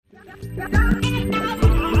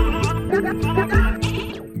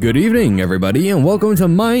Good evening, everybody, and welcome to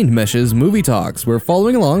Mind Mesh's Movie Talks. We're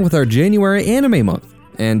following along with our January anime month.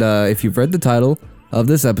 And if you've read the title of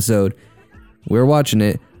this episode, we're watching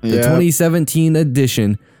it, the 2017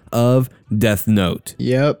 edition of Death Note.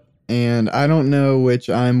 Yep, and I don't know which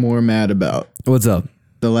I'm more mad about. What's up?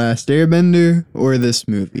 The Last Airbender or this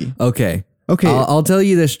movie? Okay. I'll tell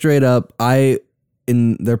you this straight up.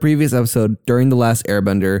 In the previous episode, during The Last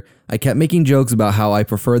Airbender, I kept making jokes about how I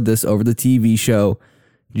preferred this over the TV show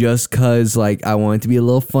just because, like, I want it to be a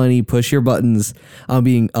little funny, push your buttons. I'm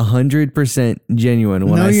being 100% genuine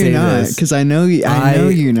when I say this. No, you're not, because I know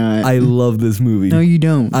you're not. I love this movie. No, you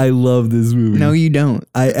don't. I love this movie. No, you don't.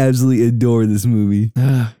 I absolutely adore this movie.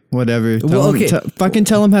 Whatever. Fucking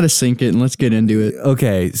tell him how to sync it and let's get into it.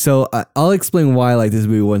 Okay, so I'll explain why I like this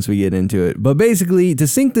movie once we get into it. But basically, to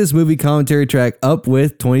sync this movie commentary track up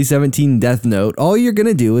with 2017 Death Note, all you're going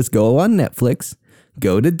to do is go on Netflix,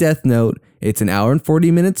 go to Death Note. It's an hour and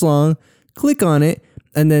 40 minutes long. Click on it,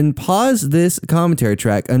 and then pause this commentary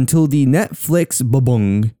track until the Netflix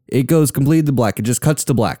ba-bung. It goes completely to black. It just cuts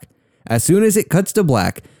to black. As soon as it cuts to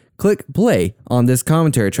black, click play on this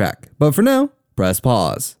commentary track. But for now, press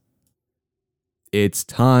pause. It's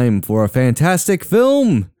time for a fantastic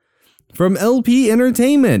film from LP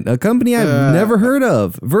Entertainment, a company I've never heard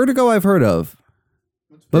of. Vertigo I've heard of.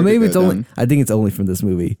 But maybe it's only, I think it's only from this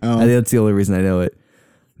movie. I think that's the only reason I know it.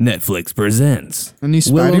 Netflix presents a new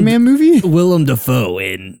Spider-Man movie? Willem Dafoe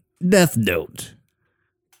in Death Note.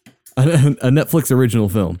 A Netflix original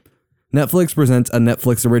film. Netflix presents a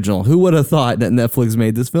Netflix original. Who would have thought that Netflix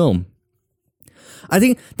made this film? I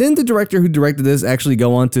think, didn't the director who directed this actually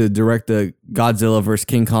go on to direct the Godzilla vs.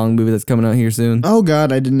 King Kong movie that's coming out here soon? Oh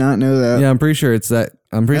God, I did not know that. Yeah, I'm pretty sure it's that.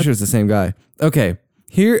 I'm pretty sure it's the same guy. Okay,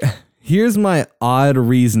 here's my odd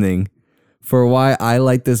reasoning for why I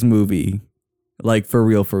like this movie. Like, for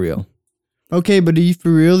real. Okay, but are you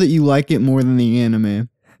for real that you like it more than the anime?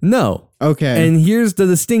 No. Okay. And here's the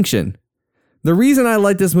distinction. The reason I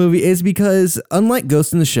like this movie is because, unlike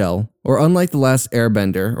Ghost in the Shell, or unlike The Last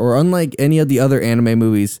Airbender, or unlike any of the other anime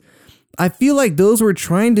movies, I feel like those were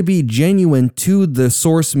trying to be genuine to the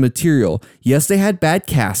source material. Yes, they had bad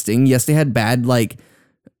casting. Yes, they had bad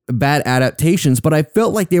adaptations, but I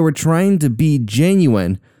felt like they were trying to be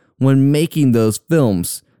genuine when making those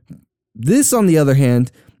films. This, on the other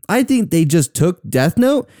hand, I think they just took Death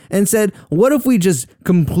Note and said, what if we just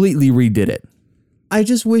completely redid it? I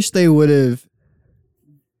just wish they would have.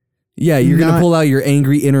 Yeah, you're going to pull out your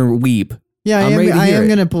angry inner weep. Yeah, I am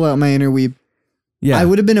going to pull out my inner weep. Yeah. I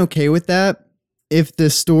would have been okay with that if the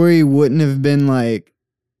story wouldn't have been like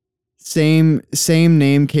same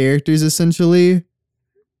name characters essentially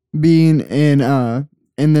being in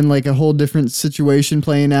and then like a whole different situation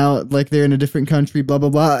playing out, like they're in a different country, blah blah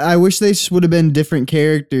blah. I wish they just would have been different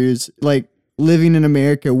characters, like living in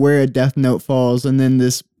America where a Death Note falls and then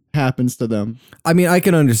this happens to them. I mean, I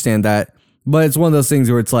can understand that, but it's one of those things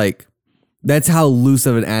where it's like, that's how loose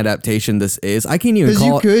of an adaptation this is. I can't even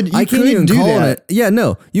call it. I can't even call it. Yeah,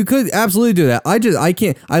 no, you could absolutely do that. I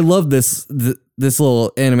can't. I love this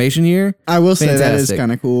little animation here. I will say that is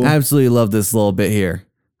kind of cool. I absolutely love this little bit here.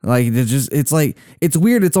 Like, it's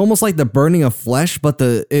weird. It's almost like the burning of flesh, but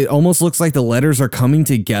it almost looks like the letters are coming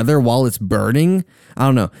together while it's burning. I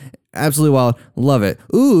don't know. Absolutely wild. Love it.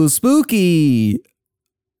 Ooh, spooky.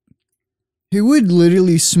 Who would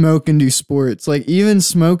literally smoke and do sports? Like, even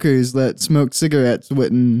smokers that smoke cigarettes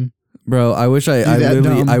wouldn't. Bro, I wish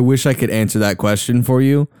I wish I could answer that question for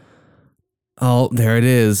you. Oh, there it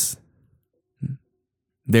is.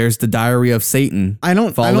 There's the Diary of Satan. I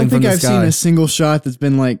don't think I've seen a single shot that's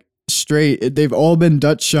been like straight. They've all been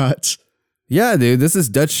Dutch shots. Yeah, dude, this is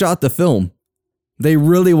Dutch shot the film. They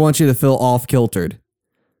really want you to feel off-kiltered.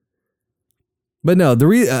 But no, the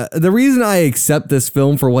reason I accept this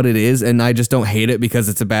film for what it is and I just don't hate it because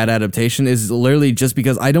it's a bad adaptation is literally just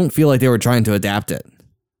because I don't feel like they were trying to adapt it.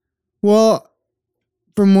 Well,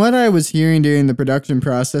 from what I was hearing during the production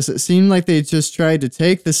process, it seemed like they just tried to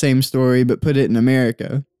take the same story but put it in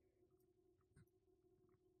America.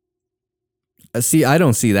 See, I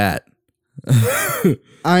don't see that.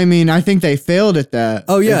 I mean, I think they failed at that.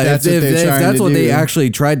 Oh yeah, if that's what they actually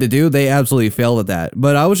tried to do, they absolutely failed at that.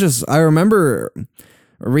 But I remember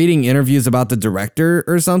reading interviews about the director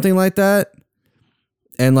or something like that.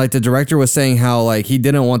 And like the director was saying how like he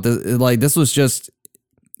didn't want this was just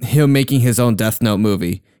him making his own Death Note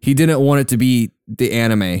movie. He didn't want it to be the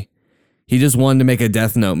anime. He just wanted to make a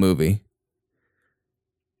Death Note movie.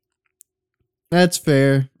 That's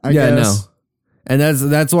fair. I guess. And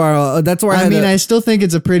that's why I still think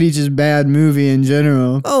it's a pretty just bad movie in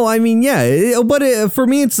general. Oh, I mean, yeah, but for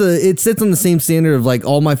me, it sits on the same standard of like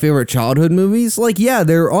all my favorite childhood movies. Like, yeah,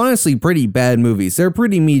 they're honestly pretty bad movies. They're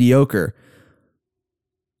pretty mediocre.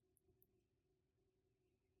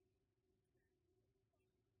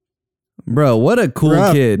 Bro, what a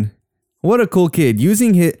cool kid! What a cool kid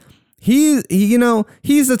using he's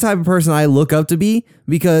the type of person I look up to be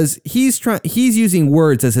because he's using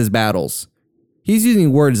words as his battles. He's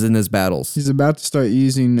using words in his battles. He's about to start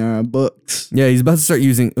using books. Yeah, he's about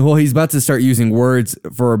to start using words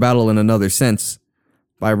for a battle in another sense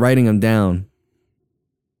by writing them down.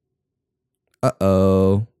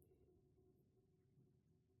 Uh-oh.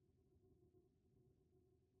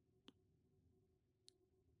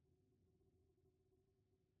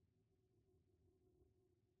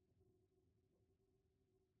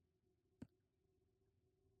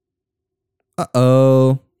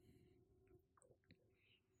 Uh-oh.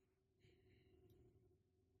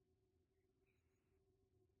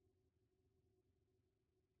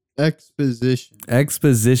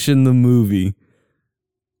 Exposition the movie.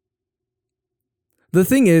 The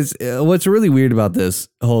thing is, what's really weird about this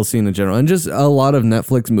whole scene in general, and just a lot of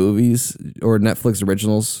Netflix movies or Netflix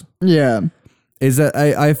originals, is that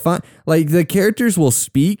I find like the characters will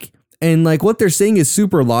speak and like what they're saying is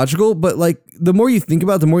super logical, but like the more you think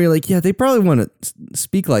about it, the more you're like, yeah, they probably want to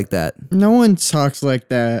speak like that. No one talks like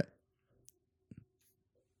that.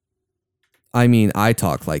 I mean, I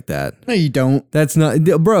talk like that. No, you don't. That's not,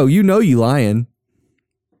 bro, you lying.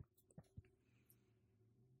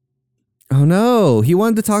 Oh no, he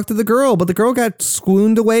wanted to talk to the girl, but the girl got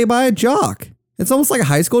swooned away by a jock. It's almost like a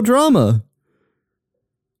high school drama.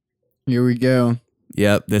 Here we go.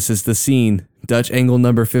 Yep, this is the scene. Dutch angle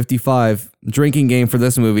number 55. Drinking game for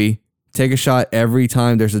this movie. Take a shot every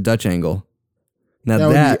time there's a Dutch angle. Now that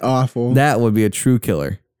would be awful. That would be a true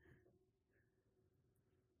killer.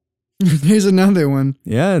 There's another one.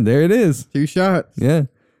 Yeah, there it is. 2 shots. Yeah.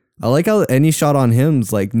 I like how any shot on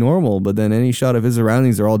him's like normal, but then any shot of his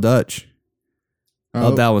surroundings are all Dutch.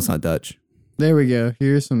 Oh, that one's not Dutch. There we go.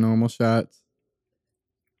 Here's some normal shots.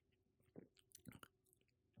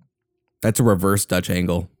 That's a reverse Dutch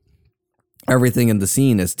angle. Everything in the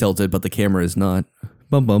scene is tilted, but the camera is not.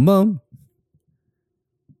 Bum, bum, bum.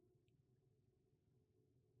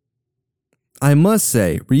 I must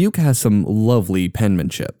say, Ryuk has some lovely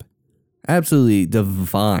penmanship. Absolutely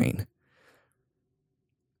divine.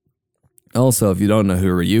 Also, if you don't know who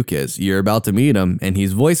Ryuk is, you're about to meet him, and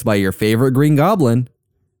he's voiced by your favorite Green Goblin.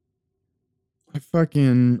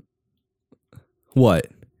 What?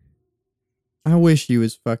 I wish he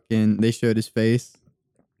was they showed his face.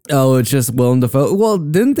 Oh, it's just Willem Dafoe. Well,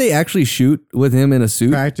 didn't they actually shoot with him in a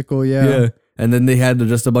suit? Practical, yeah. Yeah. And then they had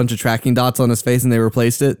just a bunch of tracking dots on his face and they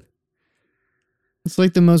replaced it. It's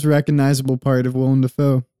like the most recognizable part of Willem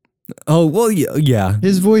Dafoe. Oh, well, yeah.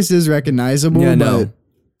 His voice is recognizable. Yeah, no.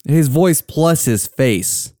 His voice plus his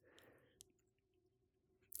face.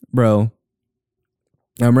 Bro,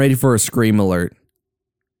 I'm ready for a scream alert.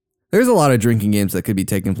 There's a lot of drinking games that could be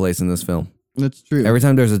taking place in this film. That's true. Every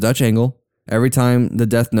time there's a Dutch angle, every time the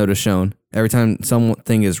Death Note is shown, every time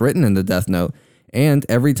something is written in the Death Note, and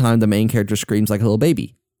every time the main character screams like a little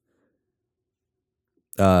baby.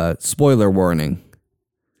 Spoiler warning.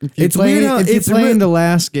 If you're playing the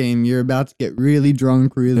last game, you're about to get really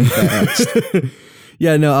drunk really fast.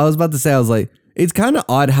 Yeah, no, I was about to say, I was like, it's kind of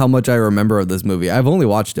odd how much I remember of this movie. I've only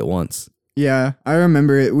watched it once. Yeah, I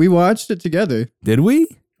remember it. We watched it together. Did we?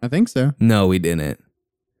 I think so. No, we didn't.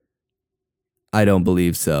 I don't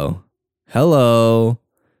believe so. Hello.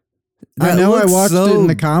 I know I watched it in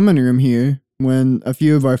the common room here when a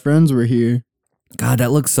few of our friends were here. God, that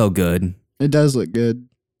looks so good. It does look good.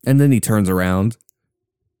 And then he turns around.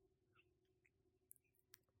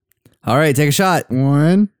 All right, take a shot.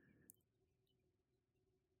 1.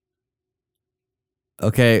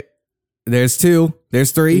 Okay. There's 2.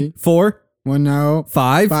 There's 3. 4. 1 now.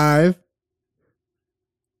 5. 5.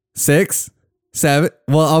 6. 7.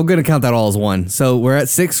 Well, I'm going to count that all as 1. So we're at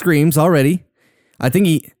 6 screams already. I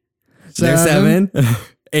think there's 7.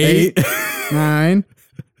 8. 9.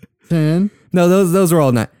 10. No, those are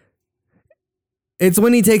all 9. It's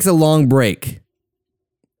when he takes a long break.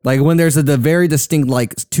 Like when there's the very distinct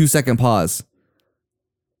 2-second pause.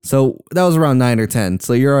 So that was around 9 or 10.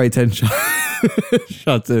 So you're already 10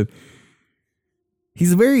 shots in.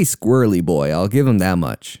 He's a very squirrely boy. I'll give him that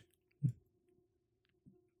much.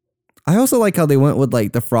 I also like how they went with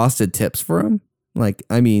the frosted tips for him. I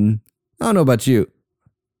don't know about you.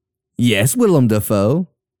 Yes, Willem Dafoe.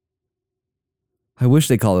 I wish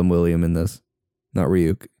they called him William in this, not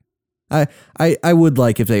Ryuk. I would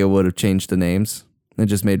like if they would have changed the names and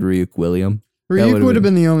just made Ryuk William. Ryuk would have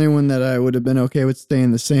been the only one that I would have been okay with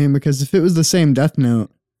staying the same, because if it was the same Death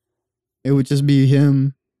Note, it would just be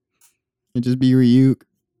him. It'd just be Ryuk.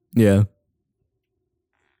 Yeah.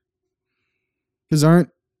 Because aren't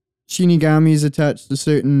Shinigamis attached to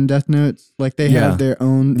certain Death Notes? Like they have their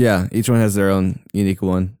own. Yeah, each one has their own unique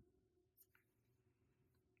one.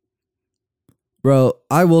 Bro,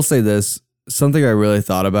 I will say this. Something I really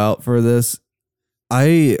thought about for this.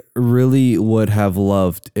 I really would have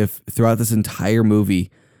loved if throughout this entire movie,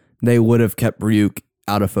 they would have kept Ryuk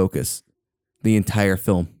out of focus the entire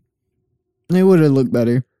film. It would have looked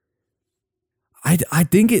better. I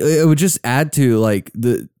think it would just add to like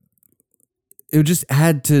the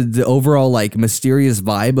overall like mysterious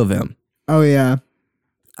vibe of him. Oh yeah.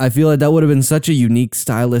 I feel like that would have been such a unique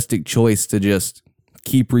stylistic choice to just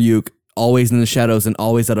keep Ryuk always in the shadows and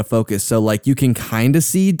always out of focus. So like you can kind of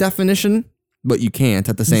see definition, but you can't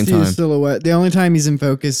at the same time. His silhouette. The only time he's in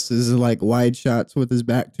focus is like wide shots with his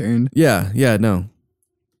back turned. Yeah, no.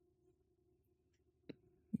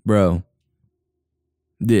 Bro.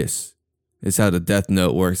 This is how the Death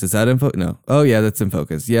Note works. Is that in focus? No. Oh yeah, that's in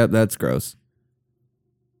focus. Yep, that's gross.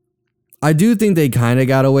 I do think they kind of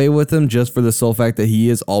got away with him just for the sole fact that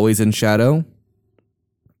he is always in shadow.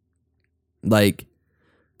 Like,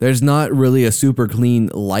 there's not really a super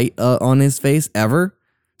clean light on his face ever.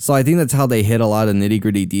 So I think that's how they hit a lot of nitty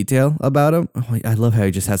gritty detail about him. Oh, I love how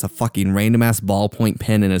he just has a fucking random ass ballpoint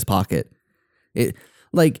pen in his pocket. It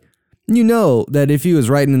like, you know that if he was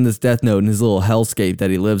writing in this Death Note in his little hellscape that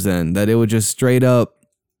he lives in, that it would just straight up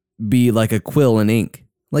be like a quill and ink.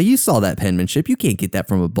 Like you saw that penmanship. You can't get that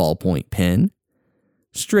from a ballpoint pen.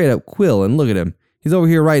 Straight up quill, and look at him. He's over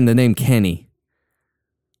here writing the name Kenny.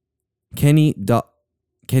 Kenny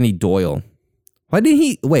Doyle.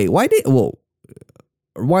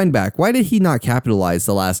 Rewind back. Why did he not capitalize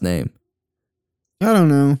the last name? I don't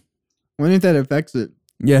know. I wonder if that affects it.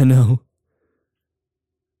 Yeah, no.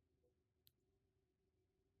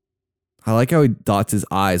 I like how he dots his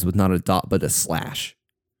eyes with not a dot but a slash.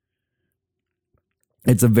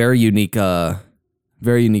 It's a very unique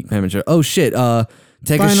penmanship. Oh shit!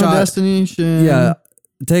 Take Final a shot. Final Destination. Yeah,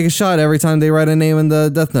 take a shot every time they write a name in the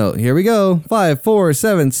Death Note. Here we go. 5, 4,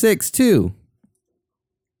 7, 6, 2.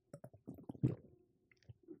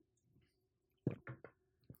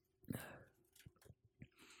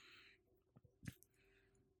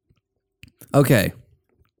 Okay.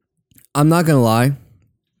 I'm not gonna lie.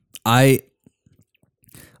 I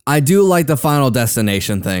do like the Final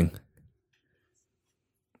Destination thing.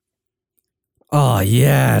 Oh,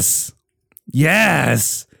 yes.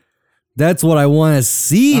 Yes. That's what I want to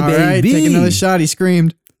see, All baby. Right, take another shot. He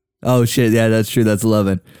screamed. Oh, shit. Yeah, that's true. That's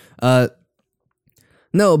 11.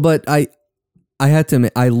 No, but I had to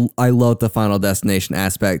admit, I love the Final Destination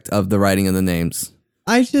aspect of the writing of the names.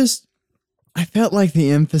 I felt like the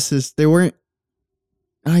emphasis, they weren't,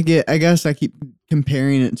 I guess I keep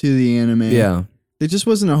comparing it to the anime. Yeah. There just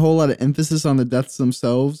wasn't a whole lot of emphasis on the deaths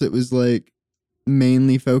themselves. It was like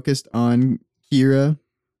mainly focused on Kira.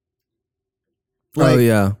 Like, oh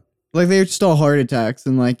yeah, like they're just all heart attacks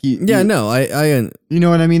and like you. Yeah, no, I you know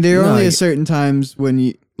what I mean. There are only a certain times when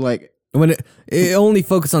you like when it only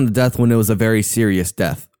focused on the death when it was a very serious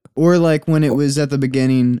death, or like when it was at the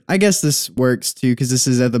beginning. I guess this works too because this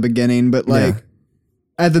is at the beginning, but like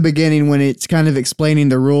at the beginning when it's kind of explaining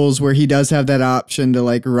the rules where he does have that option to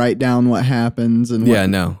like write down what happens and yeah,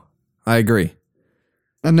 no, I agree.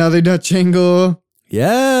 Another Dutch angle.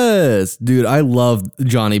 Yes, dude, I love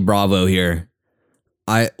Johnny Bravo here.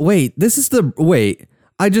 I just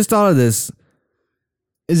thought of this.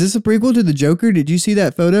 Is this a prequel to the Joker? Did you see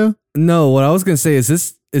that photo? No, what I was gonna say is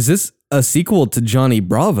this a sequel to Johnny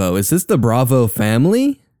Bravo? Is this the Bravo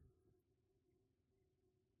family?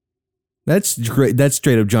 That's great. That's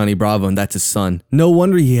straight up Johnny Bravo, and that's his son. No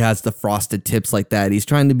wonder he has the frosted tips like that. He's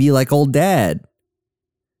trying to be like old dad.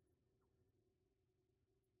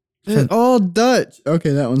 They're all Dutch.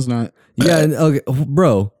 Okay, that one's not. Yeah, okay,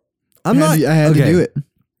 bro. I had to do it.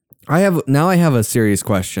 I have a serious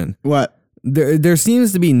question. What? There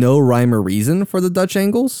seems to be no rhyme or reason for the Dutch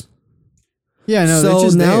angles. Yeah, no. So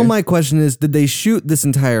just now there. my question is, did they shoot this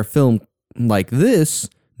entire film like this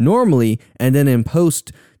normally, and then in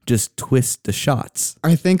post just twist the shots?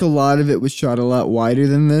 I think a lot of it was shot a lot wider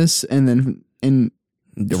than this, and then in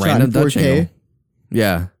the random Dutch angle.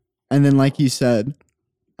 Yeah, and then like you said,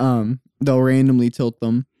 they'll randomly tilt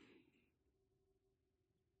them.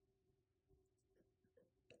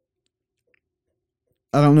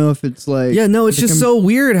 I don't know if it's like... Yeah, no, it's just so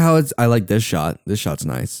weird how it's... I like this shot. This shot's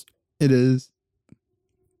nice. It is.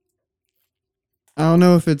 I don't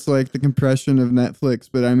know if it's like the compression of Netflix,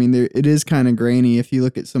 but I mean, it is kind of grainy if you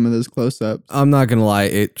look at some of those close-ups. I'm not gonna lie,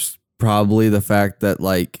 it's probably the fact that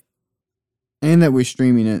like, and that we're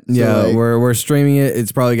streaming it. So yeah, like, we're streaming it.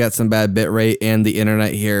 It's probably got some bad bit rate, and the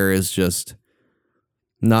internet here is just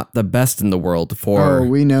not the best in the world for. Oh,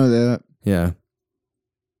 we know that. Yeah.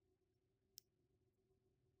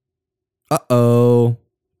 Uh-oh.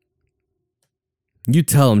 You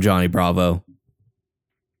tell him, Johnny Bravo.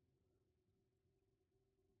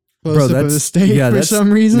 Close up of the steak for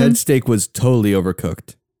some reason. That steak was totally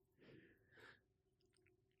overcooked.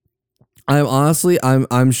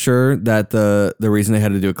 I'm sure that the reason they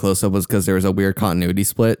had to do a close up was because there was a weird continuity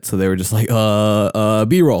split. So they were just like,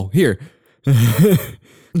 B-roll here.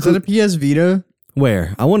 Is that a PS Vita?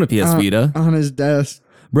 Where? I want a PS Vita on his desk,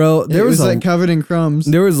 bro. It was like covered in crumbs.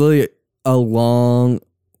 There was literally a long.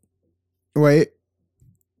 Wait,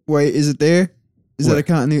 is it there? Is that a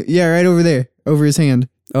continuity? Yeah, right over there, over his hand.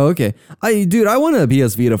 Oh, okay. I wanted a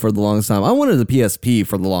PS Vita for the longest time. I wanted a PSP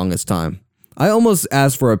for the longest time. I almost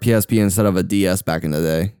asked for a PSP instead of a DS back in the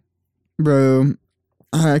day. Bro,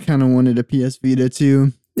 I kind of wanted a PS Vita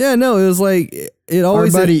too. Yeah, no, it was like, it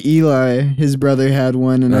always... Our buddy Eli, his brother had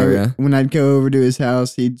one, and when I'd go over to his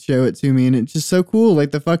house, he'd show it to me, and it's just so cool.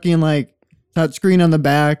 Like, the fucking, like, touchscreen on the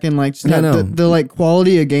back, and, like, just the like,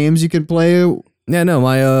 quality of games you could play. Yeah,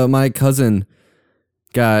 no, my cousin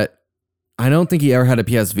got... I don't think he ever had a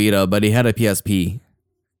PS Vita, but he had a PSP.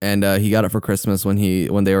 And he got it for Christmas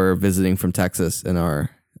when they were visiting from Texas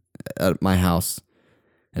at my house.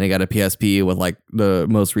 And he got a PSP with like the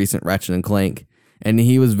most recent Ratchet and Clank. And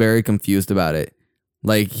he was very confused about it.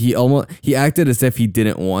 Like he acted as if he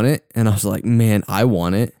didn't want it. And I was like, man, I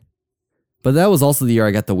want it. But that was also the year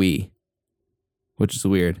I got the Wii. Which is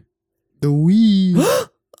weird. The Wii.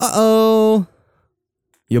 Uh-oh.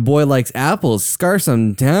 Your boy likes apples. Scarf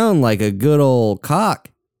them down like a good old cock.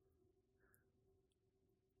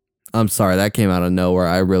 I'm sorry, that came out of nowhere.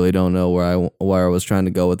 I really don't know where I was trying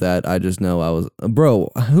to go with that. I just know I was...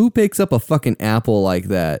 Bro, who picks up a fucking apple like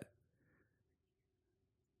that?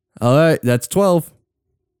 All right, that's 12.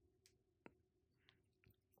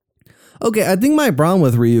 Okay, I think my problem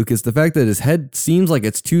with Ryuk is the fact that his head seems like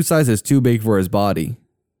it's 2 sizes too big for his body.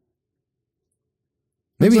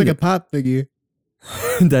 Maybe like a pop figure.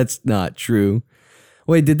 That's not true.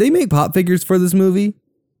 Wait, did they make pop figures for this movie?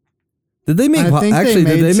 Did they make? They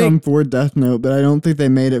made some for Death Note, but I don't think they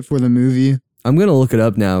made it for the movie. I'm gonna look it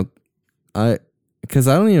up now, because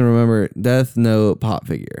I don't even remember Death Note pop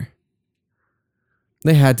figure.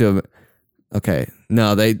 They had to have. Okay,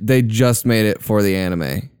 no, they just made it for the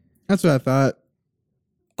anime. That's what I thought.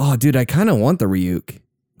 Oh, dude, I kind of want the Ryuk.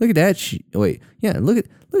 Look at that. Wait, yeah, look at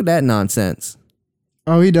that nonsense.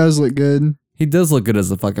 Oh, he does look good. He does look good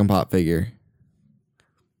as a fucking pop figure.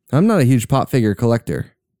 I'm not a huge pop figure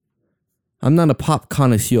collector. I'm not a pop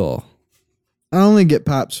connoisseur. I only get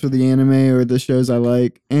pops for the anime or the shows I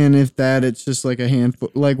like. And if that, it's just like a handful,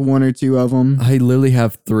 like 1 or 2 of them. I literally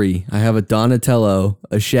have 3. I have a Donatello,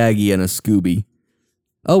 a Shaggy, and a Scooby.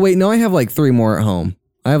 Oh, wait, no, I have like 3 more at home.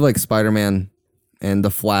 I have like Spider-Man and the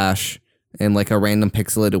Flash and like a random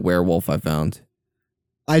pixelated werewolf I found.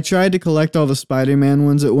 I tried to collect all the Spider-Man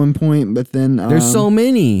ones at one point, but then... There's so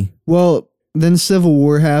many. Well... Then Civil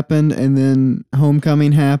War happened, and then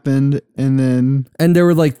Homecoming happened, and then... And there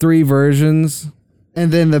were like 3 versions.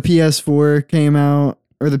 And then the PS4 came out,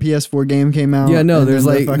 or the PS4 game came out. Yeah, no,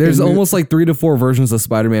 there's almost like 3 to 4 versions of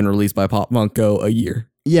Spider-Man released by Pop Funko a year.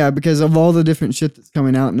 Yeah, because of all the different shit that's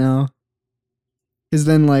coming out now. Because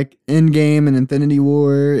then like Endgame and Infinity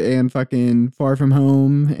War and fucking Far From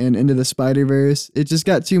Home and Into the Spider-Verse, it just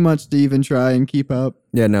got too much to even try and keep up.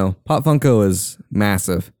 Yeah, no, Pop Funko is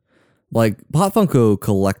massive. Like, Pop Funko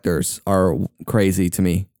collectors are crazy to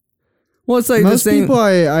me. Well, it's like most people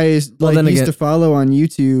I used to follow on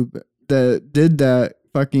YouTube that did that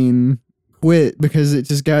fucking quit because it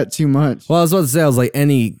just got too much. Well, I was about to say, I was like,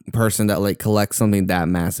 any person that like collects something that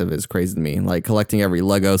massive is crazy to me. Like collecting every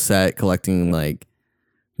Lego set, collecting like...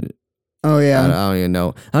 Oh, yeah. I don't even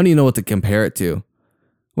know. I don't even know what to compare it to.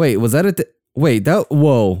 Wait, was that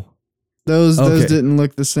whoa. Those didn't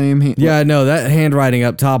look the same. Yeah, no, that handwriting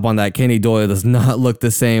up top on that Kenny Doyle does not look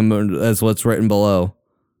the same as what's written below.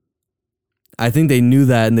 I think they knew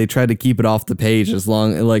that and they tried to keep it off the page as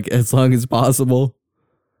long as possible.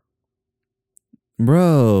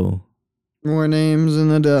 Bro. More names in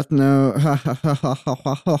the Death Note. Ha ha ha ha ha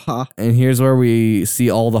ha ha. And here's where we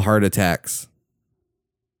see all the heart attacks.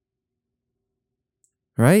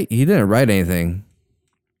 Right? He didn't write anything.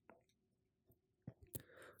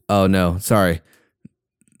 Oh, no. Sorry.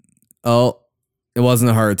 Oh, it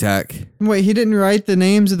wasn't a heart attack. Wait, he didn't write the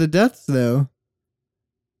names of the deaths, though.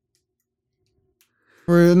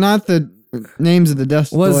 For not the names of the deaths,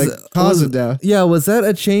 cause of death. Yeah, was that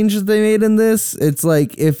a change that they made in this? It's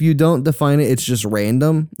like if you don't define it, it's just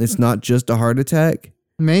random. It's not just a heart attack.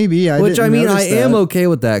 Maybe. I am okay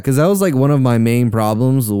with that because that was like one of my main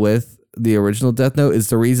problems with the original Death Note. Is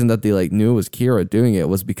the reason that they like knew it was Kira doing it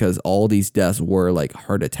was because all these deaths were like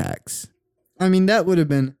heart attacks. I mean, that would have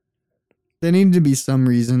been. There needed to be some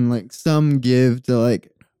reason, like some give to like.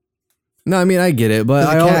 No, I mean I get it, but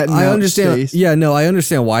I understand. Space. Yeah, no, I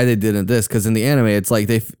understand why they did this because in the anime, it's like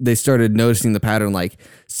they started noticing the pattern like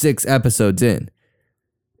 6 episodes in.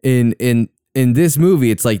 In this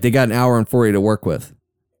movie, it's like they got an hour and 40 to work with,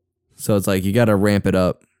 so it's like you got to ramp it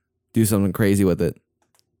up, do something crazy with it.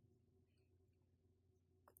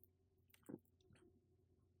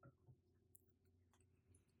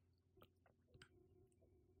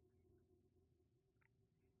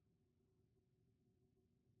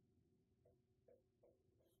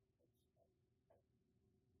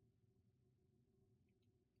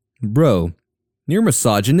 Bro, you're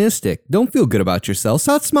misogynistic. Don't feel good about yourself.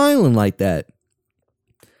 Stop smiling like that.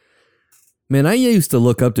 Man, I used to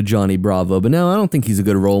look up to Johnny Bravo, but now I don't think he's a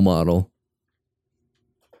good role model.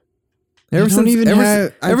 Ever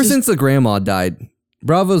since the grandma died,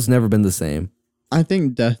 Bravo's never been the same. I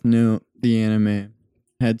think Death Note, the anime,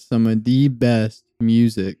 had some of the best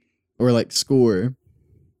music or like score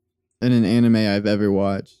in an anime I've ever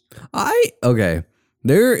watched. Okay.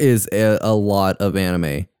 There is a lot of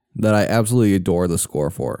anime that I absolutely adore the score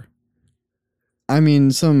for. I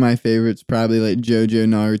mean, some of my favorites probably like JoJo,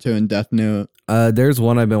 Naruto, and Death Note. There's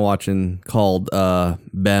one I've been watching called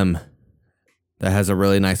Bem that has a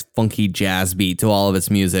really nice funky jazz beat to all of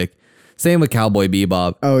its music. Same with Cowboy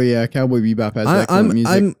Bebop. Oh yeah, Cowboy Bebop has excellent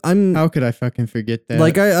music. How could I fucking forget that?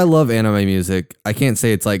 Like I love anime music. I can't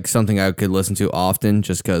say it's like something I could listen to often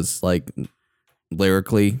just because like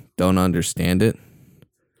lyrically don't understand it.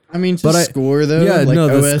 I mean, score though. Yeah, like no,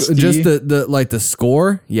 OST. Just the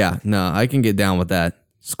score. Yeah, no, I can get down with that.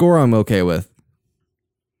 Score, I'm okay with.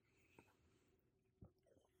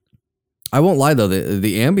 I won't lie though,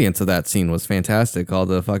 the ambience of that scene was fantastic. All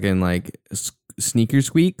the fucking like sneaker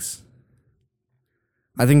squeaks.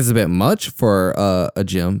 I think it's a bit much for a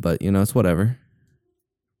gym, but you know, it's whatever.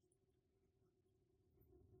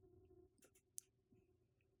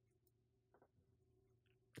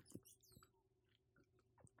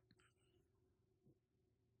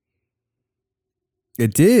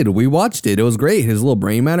 It did. We watched it. It was great. His little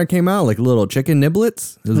brain matter came out like little chicken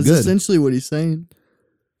niblets. It was That's good. Essentially what he's saying.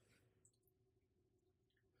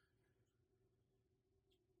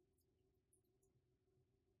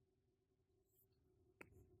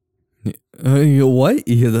 What?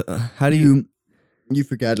 How do you? You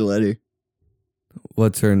forgot a letter.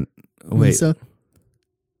 What's her? Wait. Misa?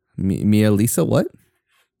 Mia Lisa? What?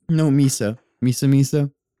 No, Misa.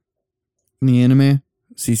 Misa. In the anime.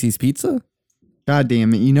 Cece's Pizza? God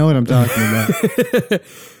damn it. You know what I'm talking about.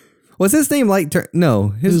 Was his name Light? No.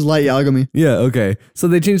 His is Light Yagami. Yeah, okay. So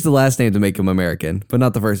they changed the last name to make him American, but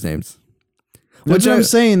not the first names. What I'm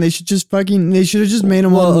saying. They should have just made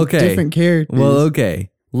them all different characters. Well, okay.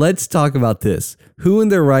 Let's talk about this. Who in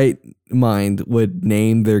their right mind would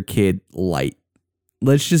name their kid Light?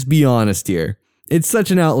 Let's just be honest here. It's such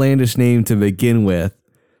an outlandish name to begin with,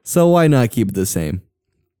 so why not keep it the same?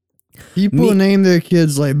 People name their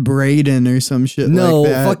kids like Braden or some shit like that. No,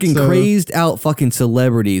 fucking crazed out fucking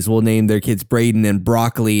celebrities will name their kids Braden and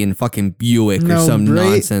Broccoli and fucking Buick or some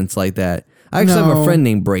nonsense like that. I actually have a friend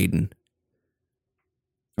named Braden.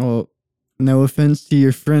 Oh, no offense to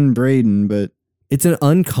your friend Braden, but... It's an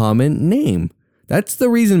uncommon name. That's the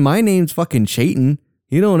reason my name's fucking Chayton.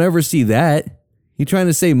 You don't ever see that. You trying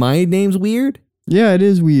to say my name's weird? Yeah, it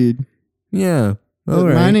is weird. Yeah. All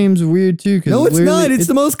right. My name's weird too. No, it's not. It's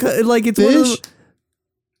the most like it's Fish? One of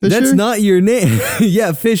the, that's not your name.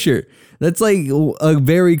 Yeah, Fisher. That's like a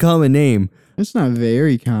very common name. It's not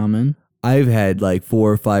very common. I've had like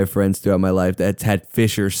 4 or 5 friends throughout my life that's had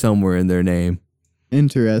Fisher somewhere in their name.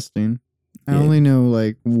 Interesting. I only know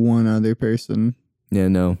like one other person. Yeah,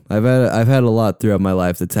 no. I've had a lot throughout my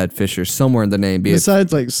life that's had Fisher somewhere in the name.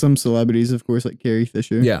 Besides like some celebrities, of course, like Carrie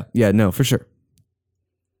Fisher. Yeah, no, for sure.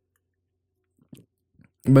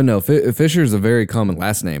 But no, Fisher is a very common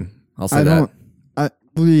last name. I'll say that.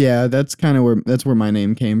 Yeah, that's kind of where my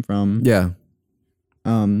name came from. Yeah.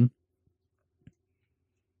 But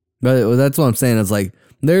that's what I'm saying. It's like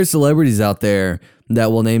there's celebrities out there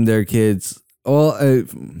that will name their kids. Well,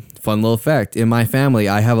 fun little fact. In my family,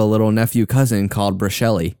 I have a little nephew cousin called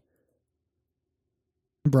Brachelli.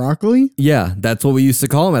 Broccoli? Yeah, that's what we used to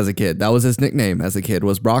call him as a kid. That was his nickname as a kid,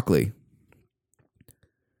 was Broccoli.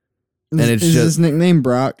 And it's just his nickname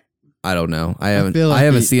Brock. I don't know. I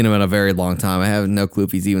haven't seen him in a very long time. I have no clue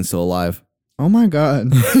if he's even still alive. Oh my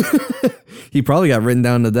God. He probably got written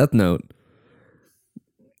down in the Death Note.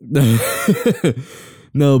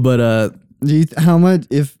 No, but how much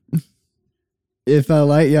if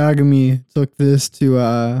Light Yagami took this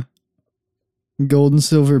to gold and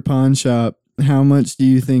silver pawn shop, how much do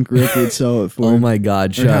you think Rick would sell it for? Oh my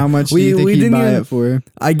God, Or how much do you think he'd buy it for?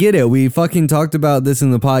 I get it. We fucking talked about this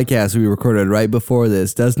in the podcast we recorded right before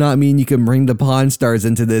this. Does not mean you can bring the Pawn Stars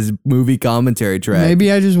into this movie commentary track.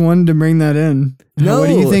 Maybe I just wanted to bring that in. No. What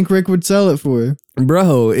do you think Rick would sell it for?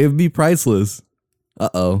 Bro, it'd be priceless.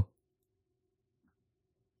 Uh-oh.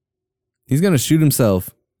 He's gonna shoot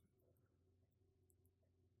himself.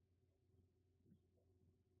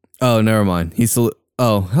 Oh, never mind.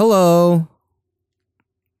 Oh, hello.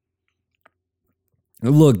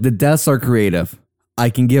 Look, the deaths are creative. I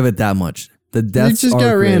can give it that much. The deaths just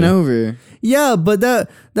got creative. ran over. Yeah, but that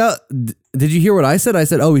did you hear what I said? I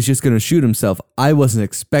said, oh, he's just gonna shoot himself. I wasn't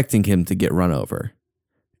expecting him to get run over.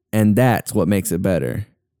 And that's what makes it better.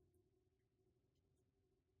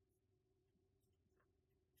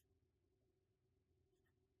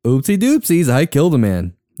 Oopsie doopsies, I killed a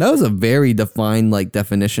man. That was a very defined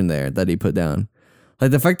definition there that he put down. Like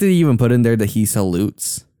the fact that he even put in there that he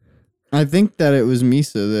salutes. I think that it was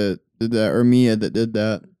Misa that did that, or Mia that did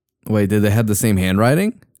that. Wait, did they have the same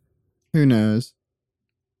handwriting? Who knows?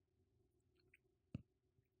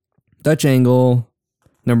 Dutch angle,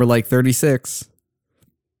 number 36.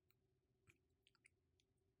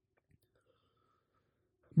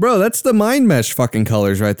 Bro, that's the mind mesh fucking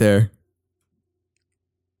colors right there.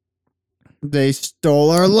 They stole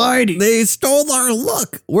our lighting. They stole our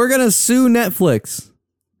look. We're gonna sue Netflix.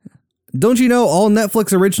 Don't you know all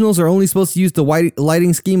Netflix originals are only supposed to use the white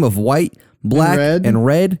lighting scheme of white, black, and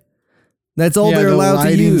red? That's all they're allowed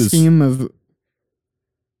to use. Scheme of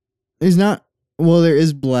there's not. Well, there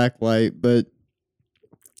is black light, but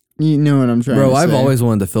you know what I'm trying to say. Bro, I've always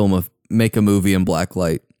wanted to make a movie in black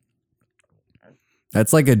light.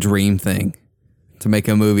 That's like a dream thing, to make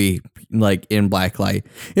a movie in black light.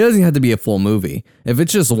 It doesn't have to be a full movie. If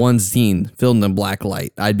it's just one scene filmed in black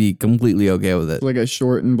light, I'd be completely okay with it. Like a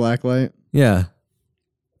short in black light? Yeah.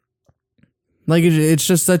 It's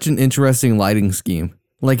just such an interesting lighting scheme.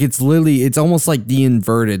 It's almost like the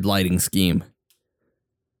inverted lighting scheme.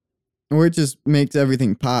 Or it just makes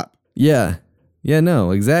everything pop. Yeah. Yeah,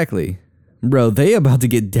 no, exactly. Bro, they about to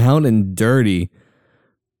get down and dirty.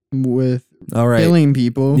 With all right. killing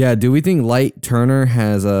people. Yeah, do we think Light Turner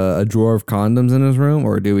has a drawer of condoms in his room?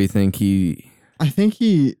 Or do we think I think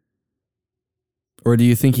he... Or do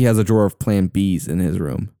you think he has a drawer of Plan Bs in his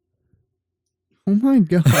room? Oh my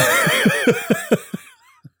God.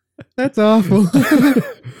 That's awful.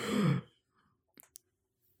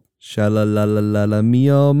 Sha-la-la-la-la-la,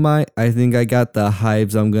 me oh my. I think I got the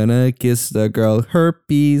hives. I'm gonna kiss the girl.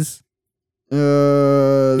 Herpes.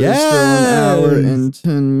 There's still an hour and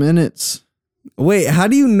 10 minutes. Wait, how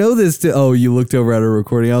do you know this? Oh, you looked over at a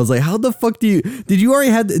recording. I was like, how the fuck do you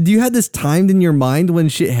have this timed in your mind when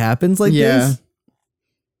shit happens like this?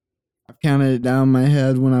 I've counted it down in my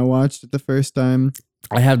head when I watched it the first time.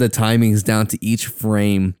 I have the timings down to each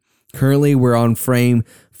frame. Currently, we're on frame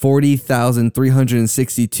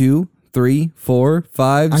 40,362. 3, 4,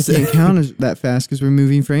 5, 6. I can't count that fast because we're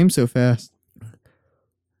moving frames so fast.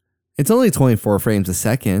 It's only 24 frames a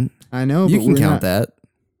second. I know, you can count that.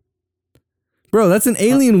 Bro, that's an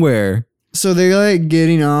Alienware. So they're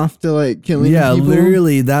getting off to killing people? Yeah,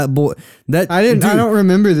 literally that boy. I don't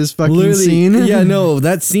remember this fucking scene. Yeah, no,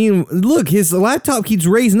 that scene. Look, his laptop keeps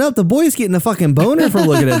raising up. The boy's getting a fucking boner from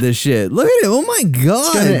looking at this shit. Look at him. Oh my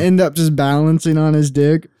God. He's gonna end up just balancing on his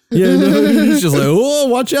dick. Yeah, no, he's just like, oh,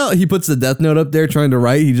 watch out. He puts the death note up there trying to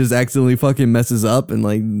write. He just accidentally fucking messes up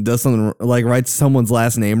and does something, writes someone's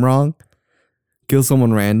last name wrong. Kills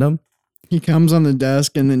someone random. He comes on the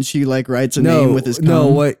desk and then she writes a name with his cum. No,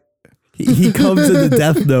 what? He comes in the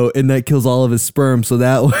death note and that kills all of his sperm. So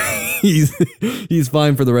that way he's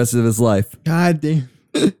fine for the rest of his life. God damn.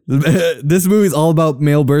 This movie's all about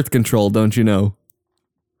male birth control, don't you know?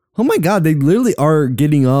 Oh my God, they literally are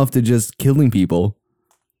getting off to just killing people.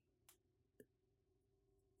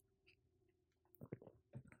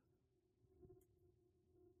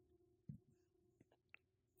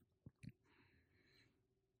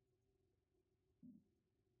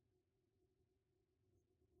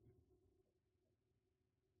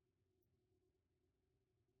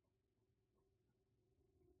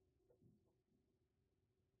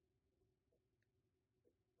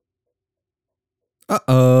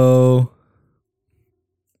 Uh-oh.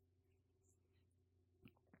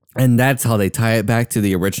 And that's how they tie it back to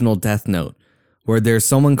the original Death Note. where there's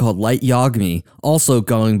someone called Light Yagami, also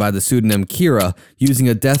going by the pseudonym Kira, using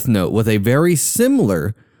a death note with a very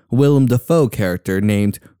similar Willem Dafoe character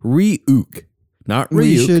named Ryuk. Not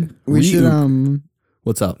Ryuk. We should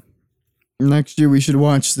What's up? Next year we should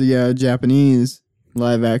watch the Japanese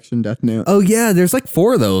live action Death Note. Oh yeah, there's like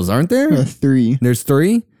 4 of those, aren't there? 3. There's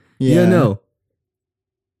 3? Yeah, no.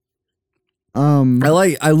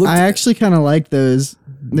 I actually kind of like those.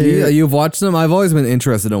 You've watched them? I've always been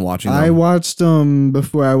interested in watching them. I watched them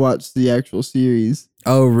before I watched the actual series.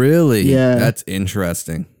 Oh, really? Yeah. That's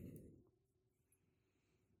interesting.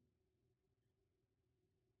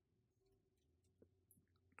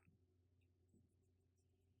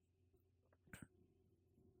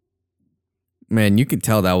 Man, you could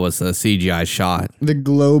tell that was a CGI shot. The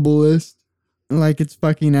Globalist. Like it's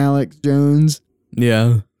fucking Alex Jones.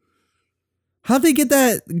 Yeah. How'd they get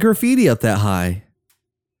that graffiti up that high?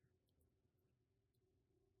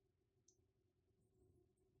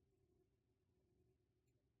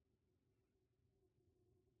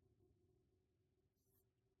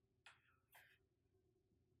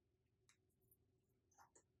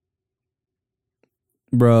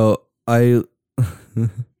 Bro, I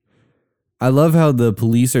love how the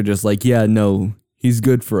police are just like, yeah, no, he's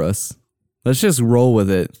good for us. Let's just roll with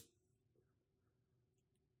it.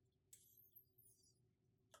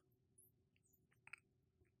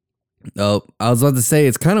 Oh, I was about to say,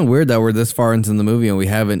 it's kind of weird that we're this far into the movie and we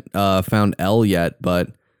haven't found L yet, but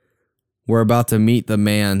we're about to meet the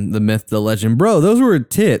man, the myth, the legend. Bro, those were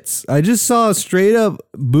tits. I just saw straight up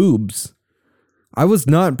boobs. I was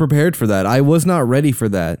not prepared for that. I was not ready for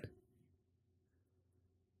that.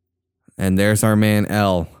 And there's our man,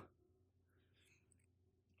 L.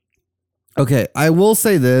 Okay, I will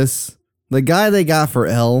say this. The guy they got for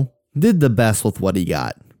L did the best with what he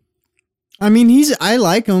got. I mean, I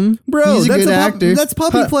like him. Bro, he's a good actor. That's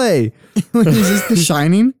puppy play. Is this The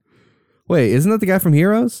Shining? Wait, isn't that the guy from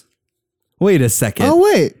Heroes? Wait a second. Oh,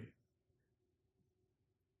 wait.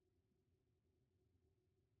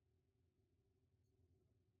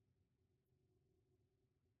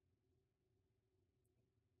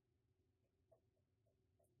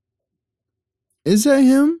 Is that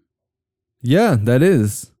him? Yeah, that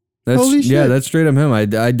is. Holy shit. Yeah, that's straight up him. I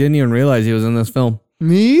didn't even realize he was in this film.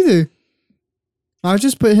 Me either. I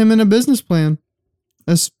just put him in a business plan.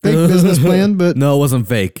 A fake business plan, but... No, it wasn't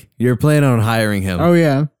fake. You're planning on hiring him. Oh,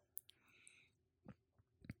 yeah.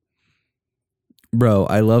 Bro,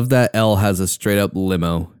 I love that L has a straight up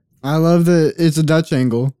limo. I love that it's a Dutch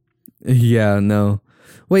angle. Yeah, no.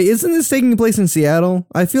 Wait, isn't this taking place in Seattle?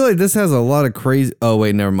 I feel like this has a lot of crazy... Oh,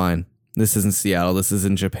 wait, never mind. This isn't Seattle. This is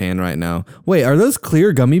in Japan right now. Wait, are those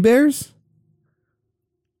clear gummy bears?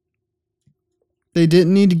 They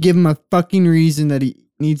didn't need to give him a fucking reason that he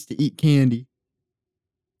needs to eat candy.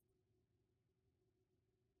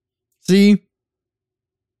 See?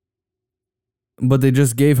 But they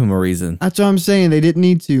just gave him a reason. That's what I'm saying. They didn't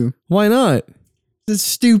need to. Why not? It's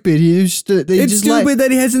stupid. It's stupid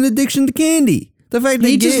that he has an addiction to candy. The fact that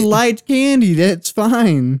he just liked candy. That's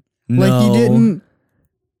fine. No. Like he didn't.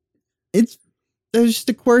 There's just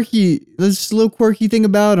this little quirky thing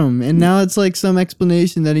about him, and now it's like some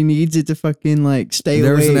explanation that he needs it to fucking like stay away.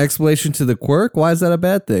 There was an explanation to the quirk? Why is that a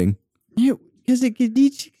bad thing? Yeah, because he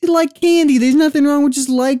could like candy. There's nothing wrong with just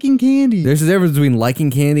liking candy. There's a difference between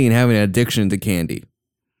liking candy and having an addiction to candy.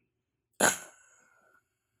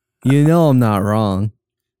 You know I'm not wrong.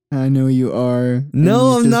 I know you are.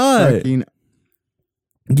 No, I'm not.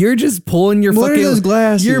 You're just pulling your what fucking... What are those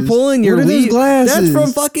glasses? You're pulling your... What are those glasses? That's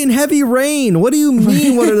from fucking Heavy Rain. What do you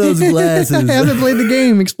mean, what are those glasses? I haven't played the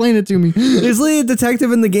game. Explain it to me. There's literally a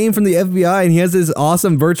detective in the game from the FBI, and he has this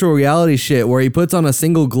awesome virtual reality shit where he puts on a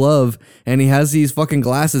single glove, and he has these fucking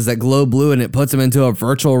glasses that glow blue, and it puts him into a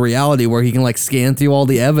virtual reality where he can, like, scan through all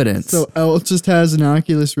the evidence. So L just has an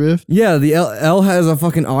Oculus Rift? Yeah, the L has a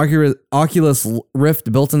fucking Oculus Rift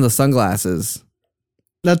built in the sunglasses.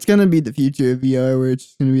 That's gonna be the future of VR, where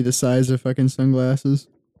it's gonna be the size of fucking sunglasses.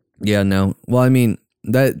 Yeah, no. Well, I mean,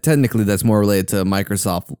 that's more related to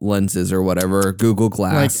Microsoft lenses or whatever, or Google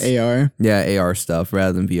Glass. Like AR. Yeah, AR stuff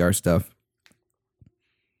rather than VR stuff.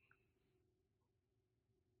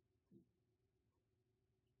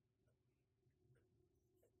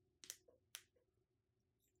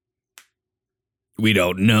 We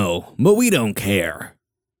don't know, but we don't care.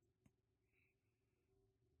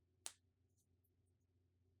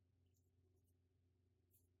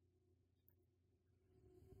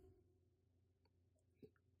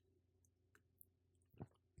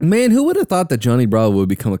 Man, who would have thought that Johnny Bravo would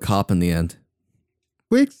become a cop in the end?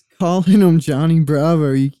 Quit calling him Johnny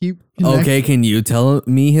Bravo. You keep Okay, can you tell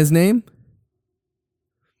me his name?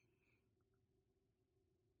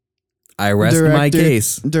 I rest my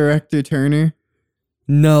case. Director Turner.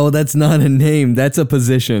 No, that's not a name. That's a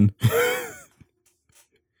position.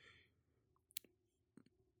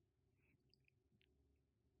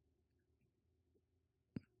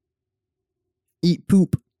 Eat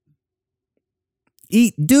poop.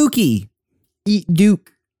 Eat dookie. Eat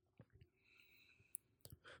Duke.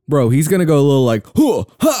 Bro, he's going to go a little like, huh,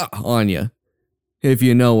 ha, on you. If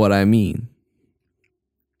you know what I mean.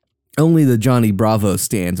 Only the Johnny Bravo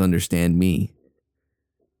stands understand me.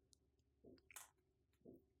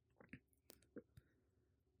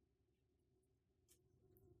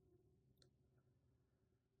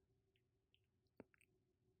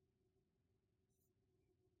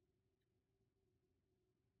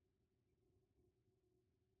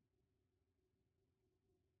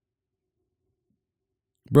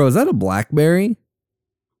 Bro, is that a BlackBerry?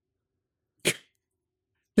 I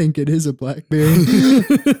think it is a BlackBerry.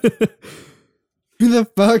 Who the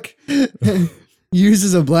fuck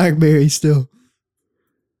uses a BlackBerry still?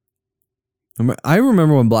 I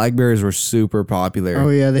remember when BlackBerries were super popular. Oh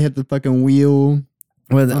yeah, they had the fucking wheel.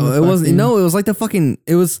 Well, it wasn't. No, it was like the fucking.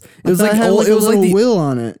 It was like old. It was like the wheel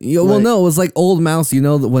on it. Yeah, well, no, it was like old mouse. You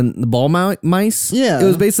know, when the ball mice. Yeah, it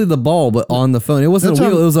was basically the ball, but on the phone. It wasn't a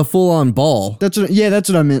wheel. It was a full on ball. That's what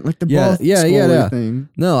I meant. Like the ball. Yeah. Thing.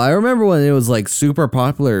 No, I remember when it was like super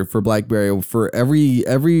popular for BlackBerry. For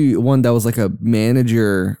everyone that was like a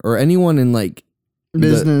manager or anyone in like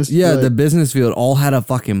business. The business field all had a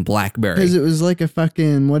fucking BlackBerry. Because it was like a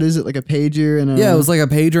fucking, what is it, like a pager and a... Yeah, it was like a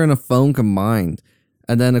pager and a phone combined.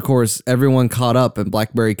 And then, of course, everyone caught up and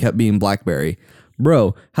BlackBerry kept being BlackBerry.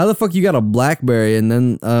 Bro, how the fuck you got a BlackBerry and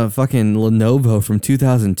then a fucking Lenovo from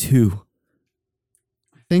 2002?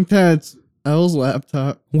 I think that's L's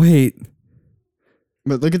laptop. Wait.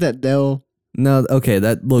 But look at that Dell. No, okay,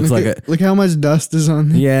 that looks Look how much dust is on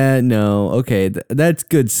there. Yeah, no, okay, that's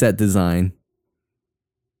good set design.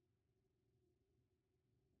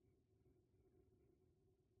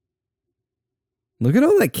 Look at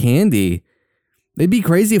all that candy. It'd be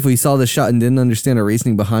crazy if we saw the shot and didn't understand the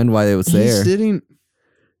reasoning behind why it was there.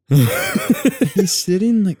 He's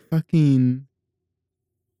sitting like fucking...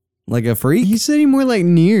 Like a freak? He's sitting more like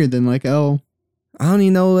near than like L. I don't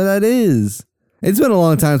even know what that is. It's been a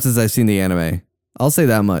long time since I've seen the anime. I'll say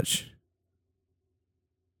that much.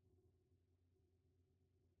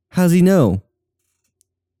 How's he know?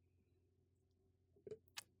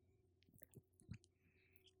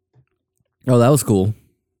 Oh, that was cool.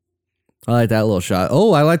 I like that little shot.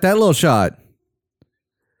 Oh, I like that little shot.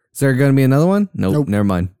 Is there going to be another one? Nope. Never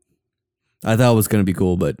mind. I thought it was going to be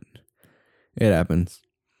cool, but it happens.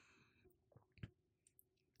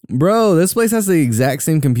 Bro, this place has the exact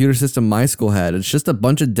same computer system my school had. It's just a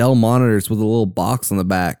bunch of Dell monitors with a little box on the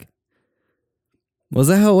back. Was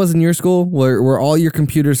that how it was in your school? Were all your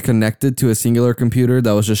computers connected to a singular computer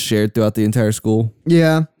that was just shared throughout the entire school?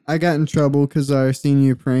 Yeah, I got in trouble because our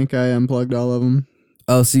senior prank, I unplugged all of them.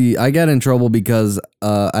 Oh, see, I got in trouble because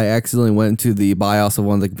I accidentally went to the BIOS of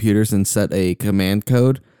one of the computers and set a command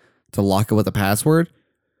code to lock it with a password.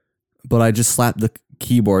 But I just slapped the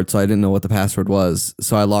keyboard, so I didn't know what the password was.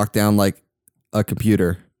 So I locked down like a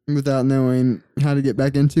computer. Without knowing how to get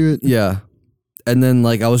back into it? Yeah. And then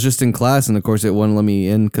like I was just in class, and of course it wouldn't let me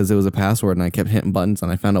in because it was a password, and I kept hitting buttons,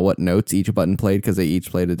 and I found out what notes each button played because they each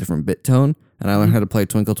played a different bit tone. And I learned how to play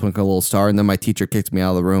Twinkle Twinkle Little Star, and then my teacher kicked me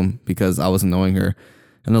out of the room because I was annoying her.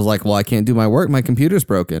 And I was like, well, I can't do my work. My computer's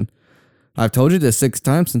broken. I've told you this 6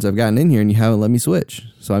 times since I've gotten in here, and you haven't let me switch.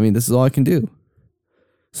 So, I mean, this is all I can do.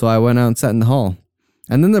 So I went out and sat in the hall.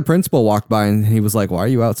 And then the principal walked by, and he was like, why are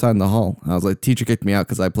you outside in the hall? I was like, teacher kicked me out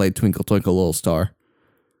because I played Twinkle Twinkle Little Star.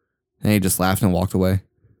 And he just laughed and walked away.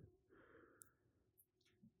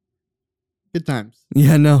 Good times.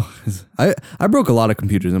 Yeah, no. I broke a lot of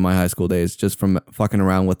computers in my high school days just from fucking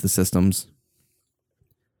around with the systems.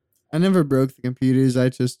 I never broke the computers. I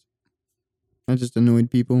just annoyed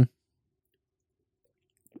people.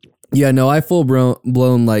 Yeah, no, I full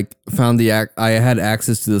blown like found I had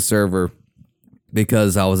access to the server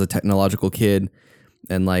because I was a technological kid,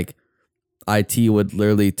 and like IT would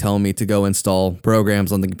literally tell me to go install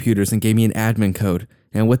programs on the computers and gave me an admin code.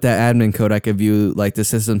 And with that admin code, I could view like the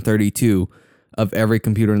system 32 of every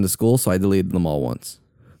computer in the school, so I deleted them all once.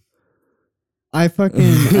 I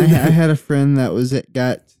had a friend that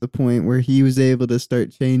got to the point where he was able to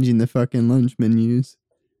start changing the fucking lunch menus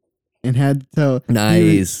and had to tell.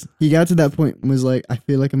 Nice. He got to that point and was like, I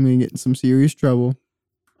feel like I'm going to get in some serious trouble.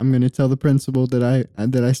 I'm going to tell the principal that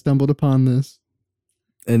I stumbled upon this.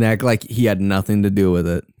 And act like he had nothing to do with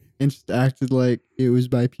it. And just acted like it was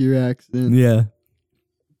by pure accident. Yeah.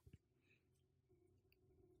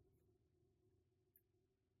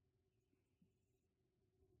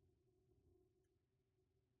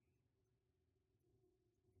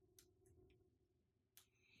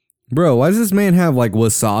 Bro, why does this man have like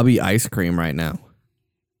wasabi ice cream right now?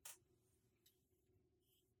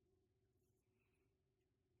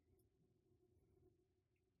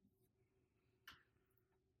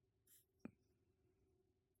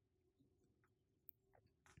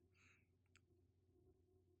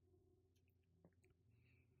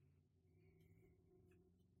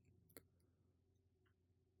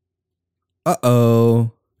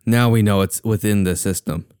 Uh-oh. Now we know it's within the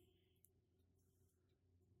system.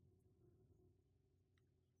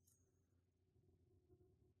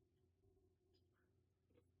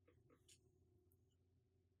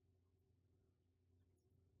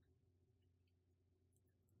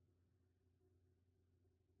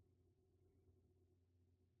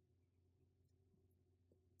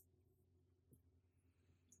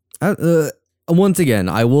 Once again,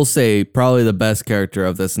 I will say probably the best character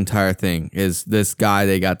of this entire thing is this guy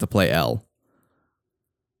they got to play L.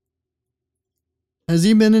 Has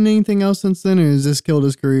he been in anything else since then, or has this killed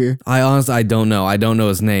his career? I don't know. I don't know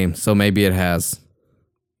his name, so maybe it has.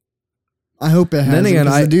 I hope it has.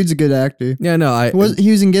 Because the dude's a good actor. Yeah, no,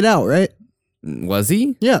 he was in Get Out, right? Was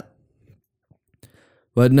he? Yeah.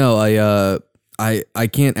 But no, I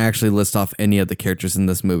can't actually list off any of the characters in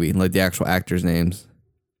this movie, like the actual actors' names.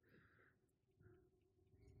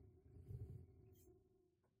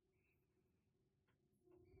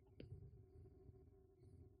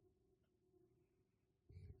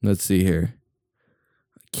 Let's see here.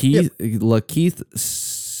 Keith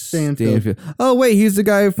Stanfield. Oh wait, he's the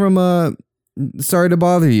guy from Sorry to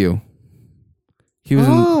Bother You. He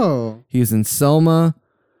was in Selma.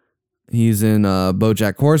 He's in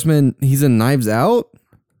BoJack Horseman. He's in Knives Out.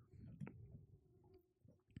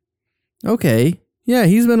 Okay. Yeah,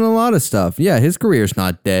 he's been in a lot of stuff. Yeah, his career's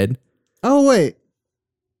not dead. Oh wait.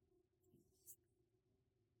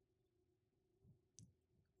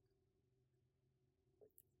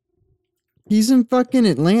 He's in fucking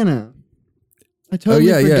Atlanta. I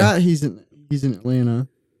totally forgot he's in Atlanta.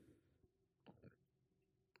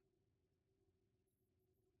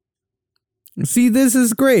 See, this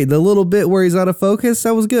is great. The little bit where he's out of focus,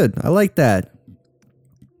 that was good. I like that.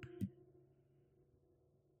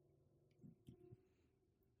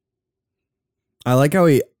 I like how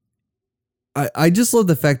I just love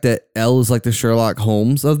the fact that Elle is like the Sherlock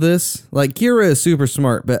Holmes of this. Like, Kira is super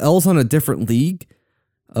smart, but Elle's on a different league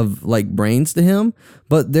of like brains to him,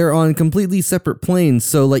 but they're on completely separate planes.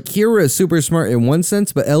 So like Kira is super smart in one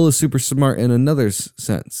sense, but Elle is super smart in another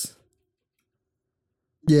sense.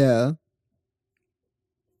 Yeah.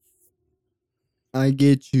 I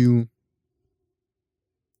get you.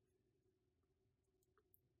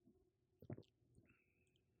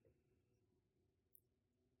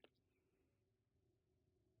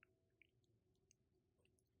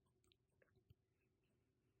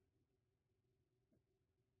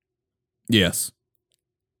 Yes.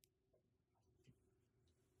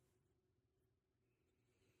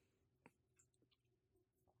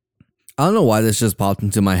 I don't know why this just popped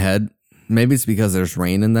into my head. Maybe it's because there's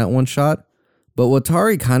rain in that one shot. But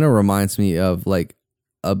Watari kind of reminds me of like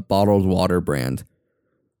a bottled water brand.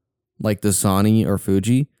 Like Dasani or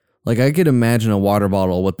Fuji. Like I could imagine a water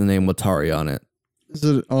bottle with the name Watari on it. Is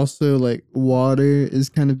it also like water is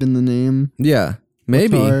kind of in the name? Yeah,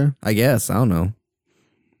 maybe. Watari. I guess. I don't know.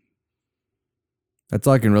 That's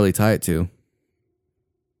all I can really tie it to.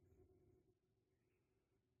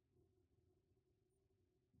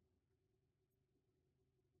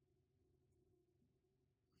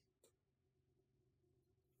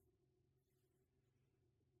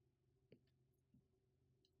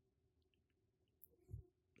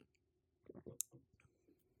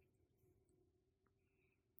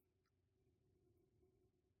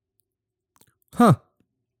 Huh.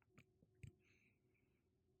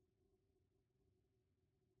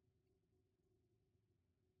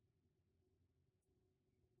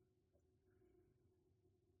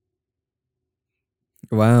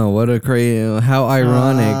 Wow, what a crazy, how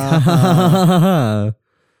ironic.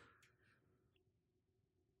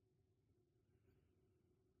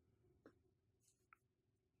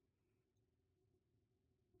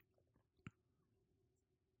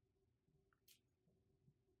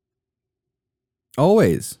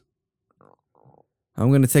 Always. I'm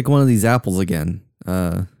going to take one of these apples again.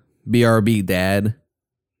 BRB, Dad.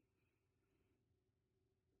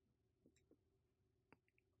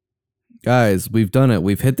 Guys, we've done it.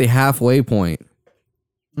 We've hit the halfway point.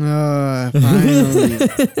 Finally.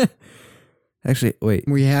 Actually, wait.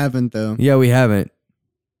 We haven't, though. Yeah, we haven't.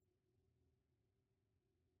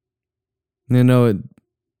 No,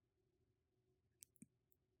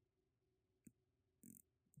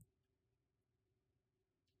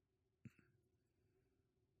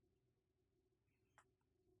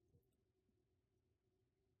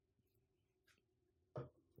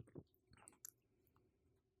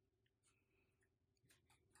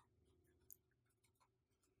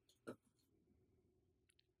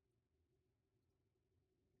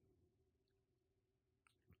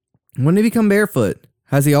 When did he become barefoot?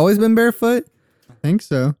 Has he always been barefoot? I think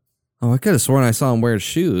so. Oh, I could have sworn I saw him wear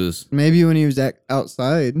shoes. Maybe when he was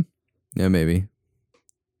outside. Yeah, maybe.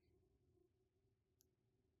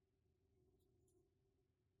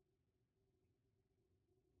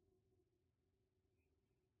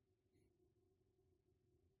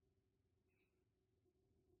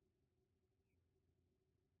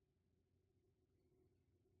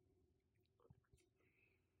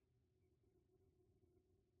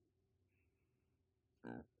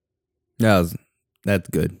 That's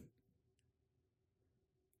good.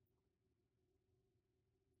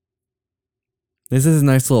 This is a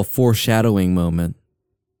nice little foreshadowing moment.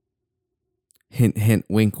 Hint, hint,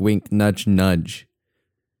 wink, wink, nudge, nudge.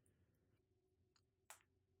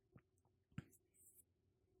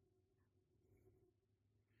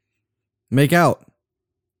 Make out.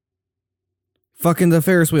 Fucking the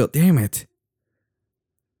Ferris wheel. Damn it.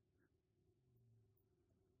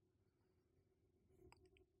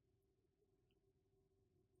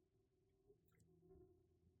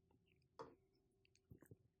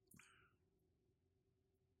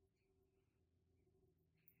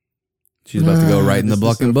 She's about to go right in the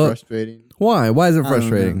fucking book. Frustrating. Why? Why is it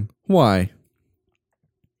frustrating? Why?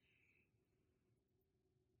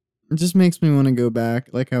 It just makes me want to go back,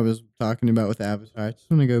 like I was talking about with Avatar. I just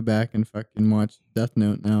want to go back and fucking watch Death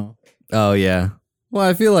Note now. Oh, yeah. Well,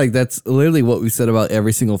 I feel like that's literally what we said about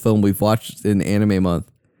every single film we've watched in Anime Month.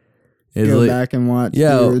 Go back and watch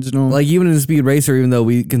the original. Like even in Speed Racer, even though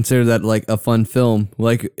we consider that like a fun film,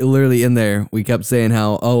 like literally in there, we kept saying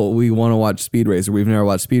how, oh, we want to watch Speed Racer. We've never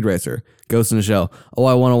watched Speed Racer. Ghost in the Shell. Oh,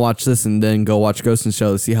 I want to watch this and then go watch Ghost in the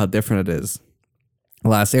Shell to see how different it is.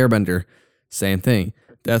 Last Airbender, same thing.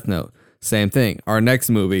 Death Note, same thing. Our next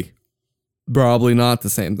movie, probably not the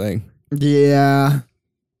same thing. Yeah.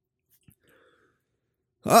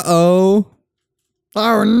 Uh-oh.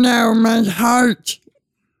 Oh no, my heart.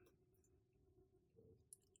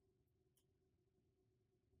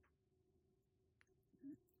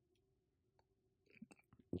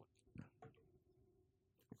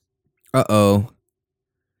 Uh-oh.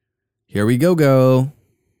 Here we go.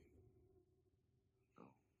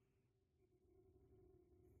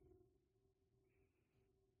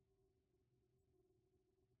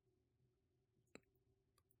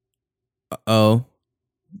 Uh-oh.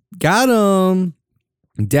 Got him.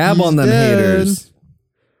 Dab He's on them dead. haters.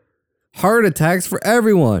 Heart attacks for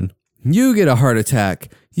everyone. You get a heart attack.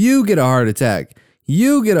 You get a heart attack.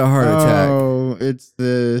 You get a heart attack. Oh, it's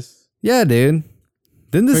this. Yeah, dude.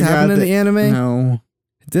 Didn't this happen in the anime? No.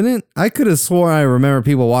 Didn't? I could have sworn I remember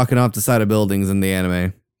people walking off the side of buildings in the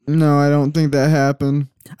anime. No, I don't think that happened.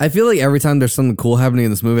 I feel like every time there's something cool happening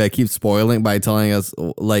in this movie, I keep spoiling by telling us,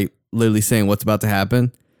 like, literally saying what's about to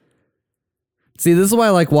happen. See, this is why I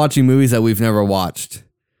like watching movies that we've never watched.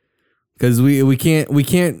 Because we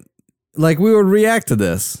can't, like, we would react to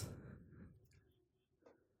this.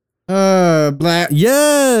 Black.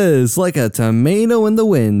 Yes, like a tomato in the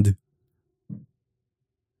wind.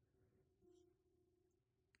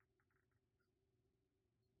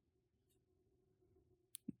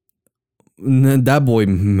 That boy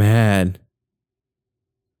mad.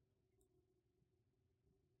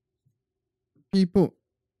 People.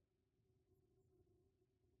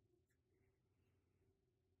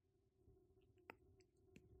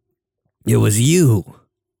 It was you.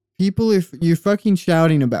 People, if you're fucking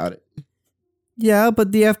shouting about it. Yeah,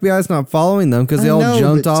 but the FBI's not following them because they all know,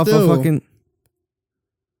 jumped but off still. a fucking...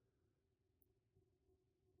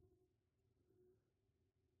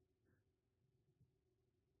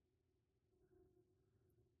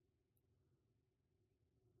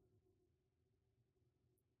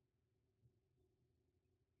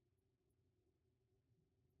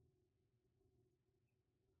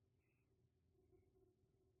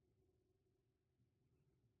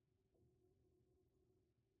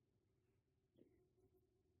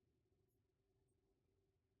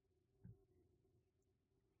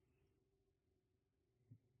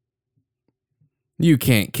 You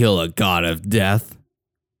can't kill a god of death.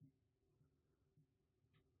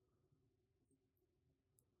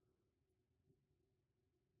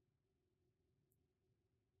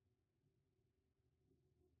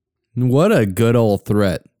 What a good old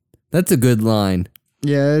threat. That's a good line.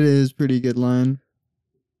 Yeah, it is pretty good line.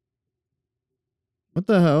 What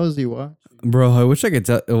the hell is he watching? Bro, I wish I could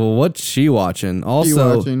tell. Well, what's she watching? Also, She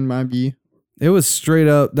watching might be. it was straight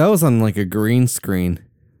up. That was on like a green screen.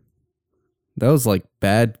 That was like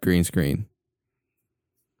bad green screen.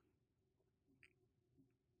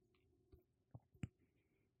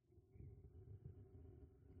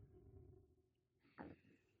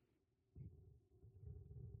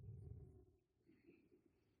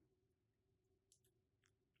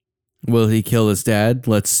 Will he kill his dad?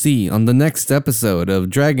 Let's see on the next episode of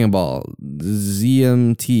Dragon Ball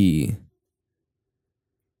ZMT.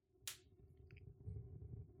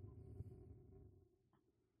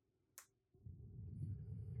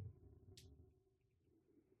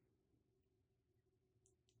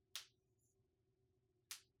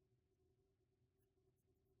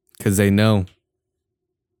 Because they know.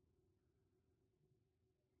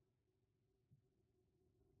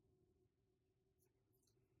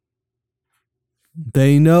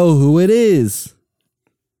 They know who it is.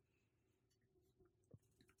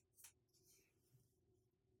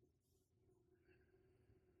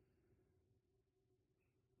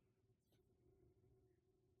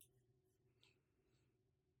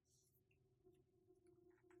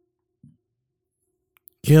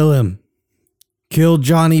 Kill him. Kill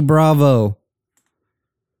Johnny Bravo.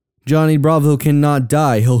 Johnny Bravo cannot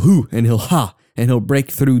die. He'll hoo and he'll ha and he'll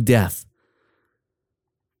break through death.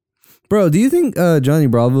 Bro, do you think Johnny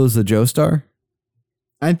Bravo is a Joestar?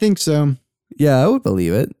 I think so. Yeah, I would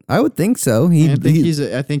believe it. I would think so. I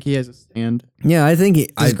think he has a stand. Yeah, I think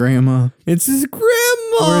his grandma. It's his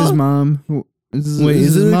grandma or his mom. Wait,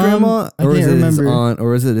 is it his grandma or is it his aunt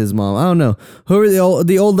or is it his mom? I don't know. Whoever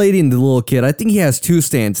the old lady and the little kid. I think he has two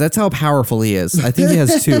stands. That's how powerful he is. I think he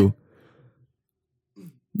has two.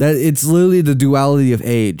 That it's literally the duality of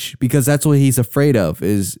age because that's what he's afraid of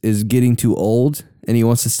is getting too old and he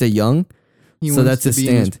wants to stay young. So that's his stand.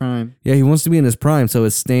 In his prime. Yeah, he wants to be in his prime. So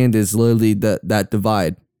his stand is literally that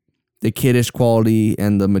divide, the kiddish quality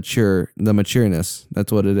and the matureness.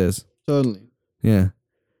 That's what it is. Totally. Yeah.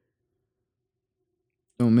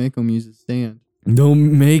 Don't make him use his stand.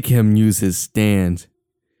 Don't make him use his stand.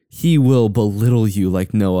 He will belittle you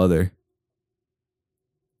like no other.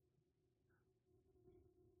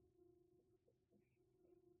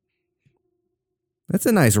 That's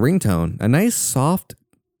a nice ringtone. A nice soft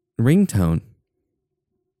ringtone.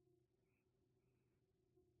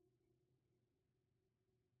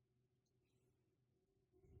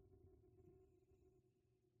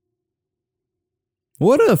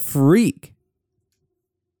 What a freak.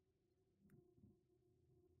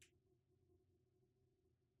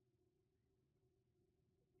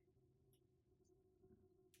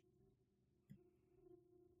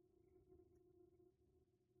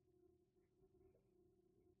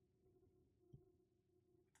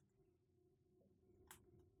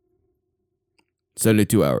 It's only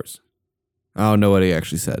 2 hours. I don't know what he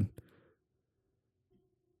actually said.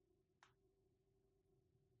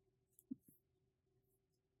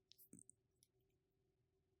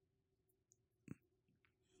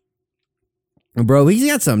 Bro, he's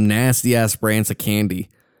got some nasty ass brands of candy.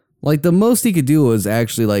 Like the most he could do was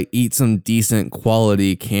actually like eat some decent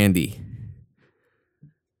quality candy.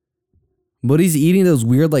 But he's eating those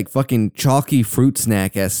weird like fucking chalky fruit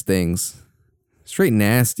snack-ass things. Straight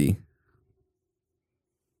nasty.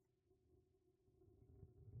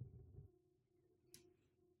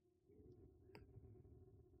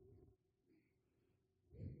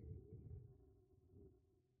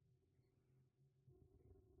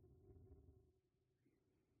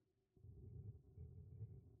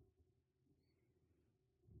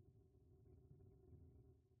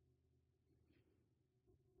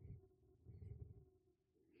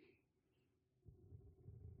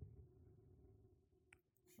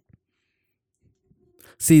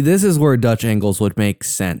 See, this is where Dutch angles would make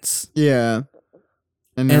sense. Yeah.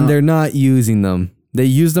 And they're not using them. They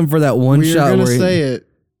use them for that one shot. We're going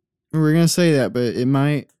to say that, but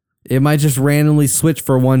it might just randomly switch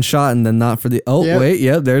for one shot and then not for the... Oh, wait.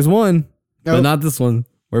 Yep, there's one. But not this one.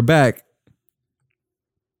 We're back.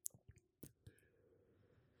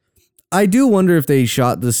 I do wonder if they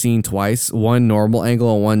shot the scene twice, one normal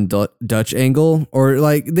angle and one Dutch angle, or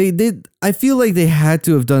like they did. I feel like they had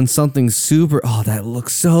to have done something super. Oh, that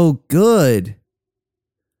looks so good.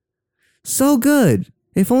 So good.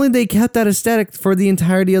 If only they kept that aesthetic for the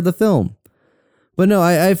entirety of the film. But no,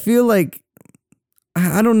 I feel like,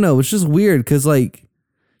 I don't know. It's just weird because like,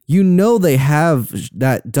 they have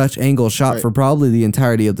that Dutch angle shot for probably the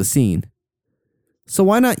entirety of the scene. So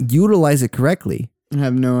why not utilize it correctly? I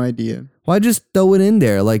have no idea. Why just throw it in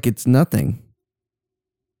there like it's nothing?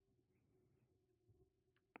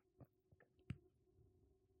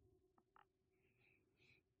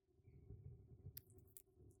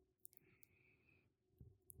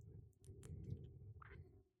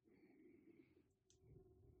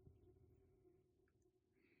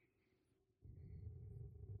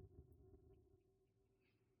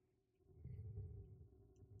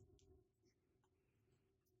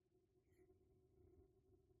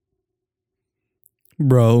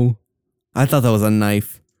 Bro, I thought that was a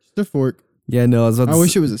knife. Just a fork. Yeah, no, I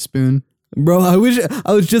wish it was a spoon. Bro, I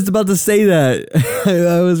was just about to say that.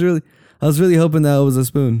 I was really hoping that it was a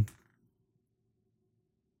spoon.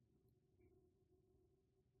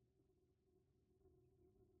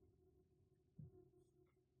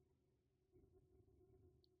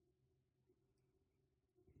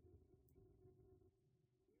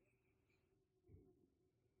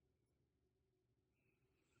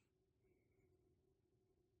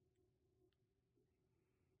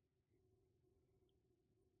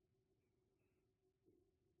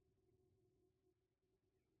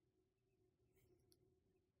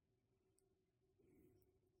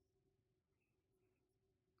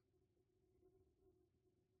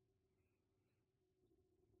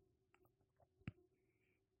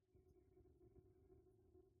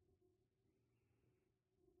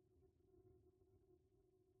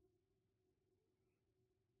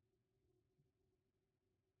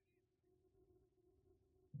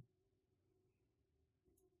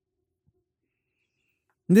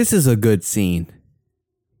 This is a good scene.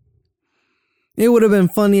 It would have been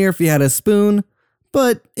funnier if he had a spoon,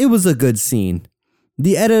 but it was a good scene.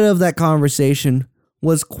 The edit of that conversation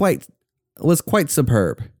was quite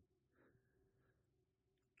superb.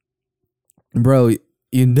 Bro,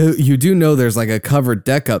 you do know there's like a covered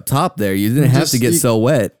deck up top there. You didn't have to get so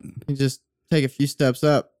wet. You just take a few steps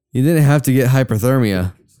up. You didn't have to get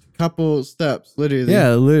hypothermia. Couple steps, literally.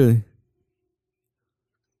 Yeah, literally.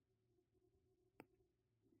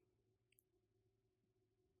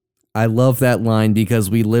 I love that line because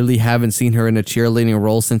we literally haven't seen her in a cheerleading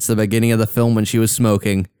role since the beginning of the film when she was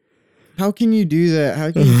smoking. How can you do that?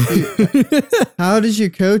 How does your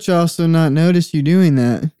coach also not notice you doing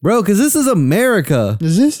that? Bro, because this is America.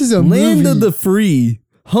 This is a land movie. of the free.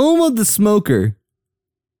 Home of the smoker.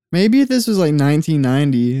 Maybe if this was like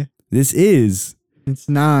 1990. This is. It's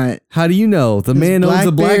not. How do you know? The man owns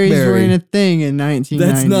a BlackBerry. Weren't a thing in 1990.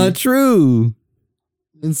 That's not true.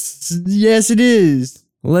 Yes, it is.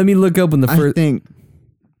 Let me look up when the first think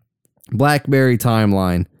BlackBerry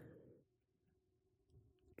timeline.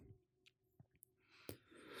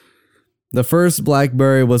 The first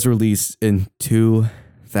BlackBerry was released in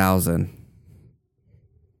 2000.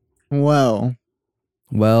 Well.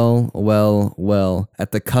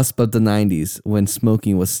 At the cusp of the 90s when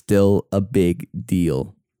smoking was still a big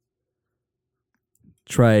deal.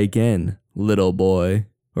 Try again, little boy.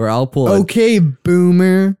 Or I'll pull it. Okay,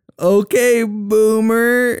 boomer. Okay,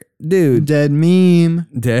 boomer. Dude. Dead meme.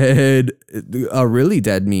 Dead. A really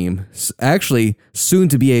dead meme. Actually, soon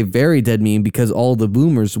to be a very dead meme because all the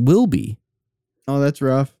boomers will be. Oh, that's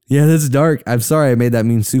rough. Yeah, that's dark. I'm sorry I made that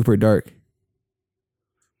meme super dark.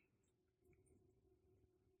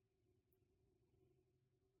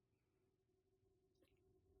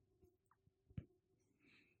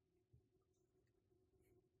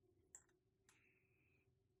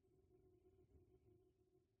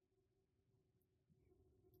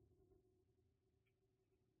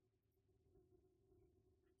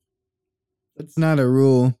 It's not a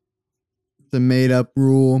rule. It's a made up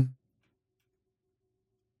rule.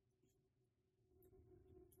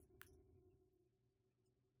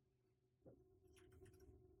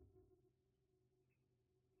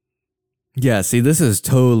 Yeah, see, this is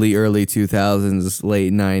totally early 2000s,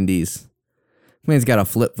 late 90s. Man's got a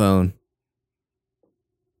flip phone.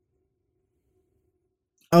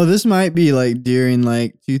 Oh, this might be like during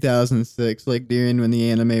like 2006, like during when the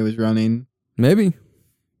anime was running. Maybe.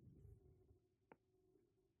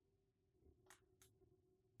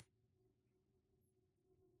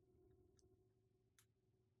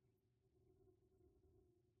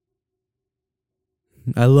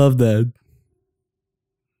 I love that.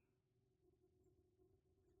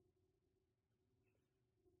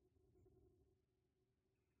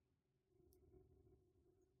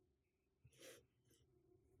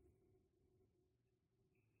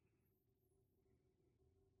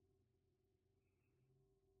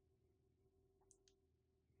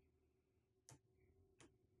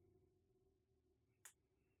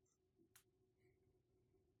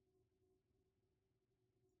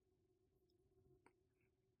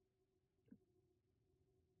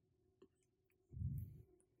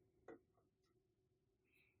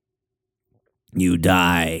 You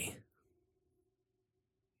die.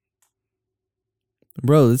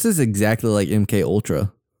 Bro, this is exactly like MK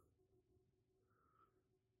Ultra.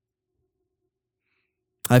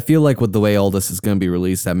 I feel like with the way all this is going to be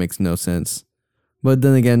released, that makes no sense. But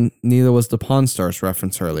then again, neither was the Pawn Stars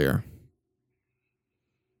reference earlier.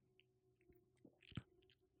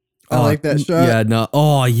 I like that shot. Yeah, no.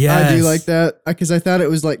 Oh, yes. I do like that because I thought it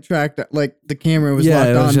was like tracked, like the camera was locked onto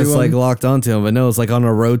him. Yeah, it was just like locked onto him, but no, it's like on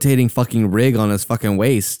a rotating fucking rig on his fucking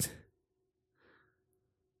waist.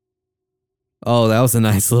 Oh, that was a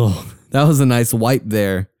nice little. That was a nice wipe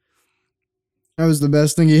there. That was the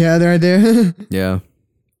best thing he had right there. Yeah.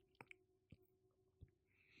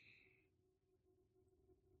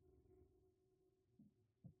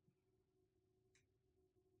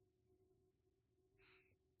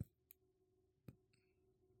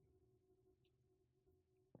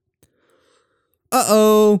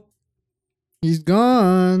 Uh-oh. He's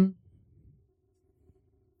gone.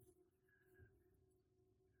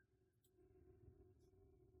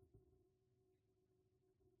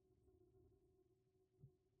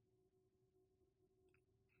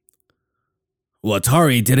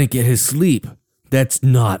 Watari didn't get his sleep. That's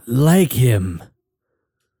not like him.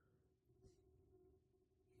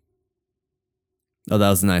 Oh, that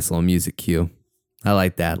was a nice little music cue. I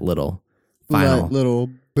like that little final. That little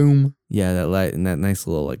boom. Yeah, that light and that nice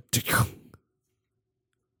little like.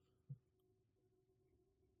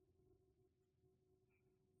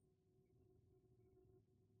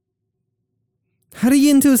 How did he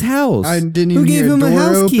get into his house? I didn't Who even gave hear him a a door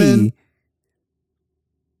house open. key?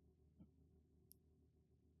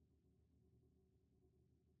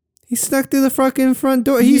 He snuck through the fucking front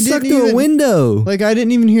door. He snuck through a window. Like, I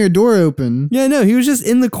didn't even hear a door open. Yeah, no, he was just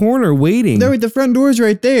in the corner waiting. The front door's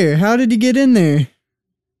right there. How did he get in there?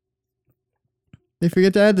 They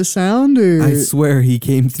forget to add the sound, or I swear he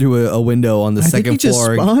came through a window on the second think he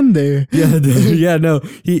floor. just spawned there. Yeah, yeah, no,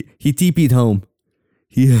 he TP'd home.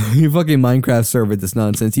 He fucking Minecraft server this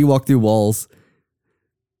nonsense. He walked through walls.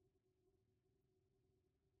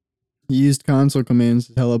 He used console commands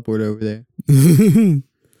to teleport over there.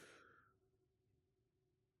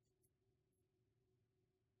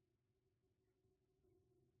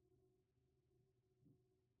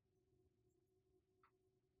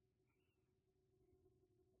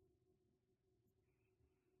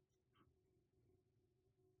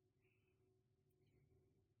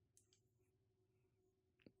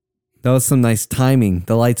 That was some nice timing.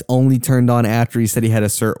 The lights only turned on after he said he had a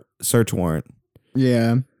search warrant.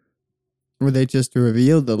 Yeah. Or they just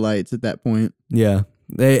revealed the lights at that point. Yeah.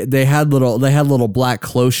 They had little black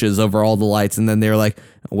cloches over all the lights, and then they were like,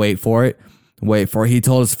 wait for it. He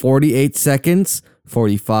told us 48 seconds,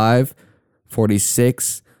 45,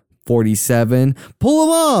 46, 47. Pull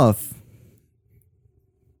them off.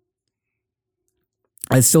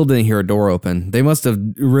 I still didn't hear a door open. They must have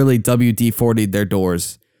really WD-40'd their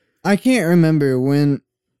doors. I can't remember when.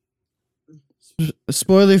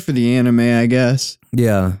 Spoiler for the anime, I guess.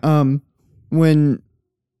 Yeah. When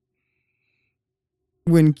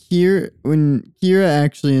Kira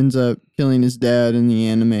actually ends up killing his dad in the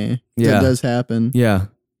anime, Yeah. that does happen. Yeah.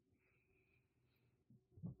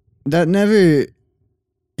 That never.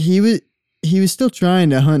 He was still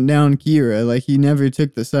trying to hunt down Kira. Like, he never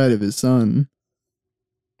took the side of his son.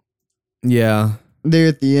 Yeah. There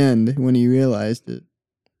at the end when he realized it.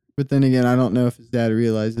 But then again, I don't know if his dad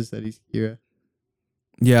realizes that he's Kira.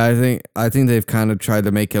 Yeah, I think they've kind of tried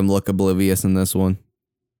to make him look oblivious in this one.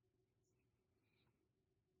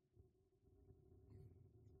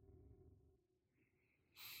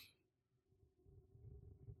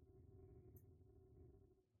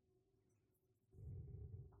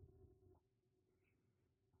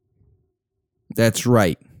 That's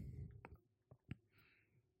right.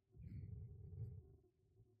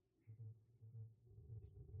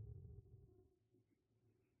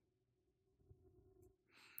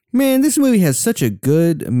 Man, this movie has such a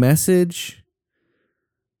good message.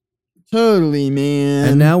 Totally, man.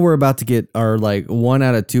 And now we're about to get our like 1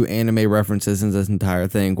 out of 2 anime references in this entire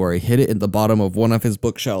thing where he hid it at the bottom of one of his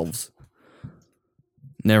bookshelves.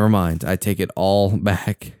 Never mind. I take it all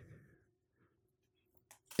back.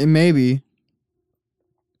 It may be.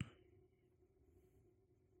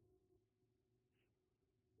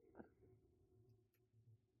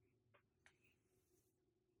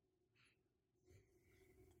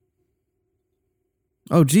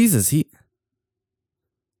 Oh, Jesus. He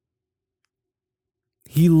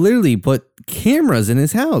literally put cameras in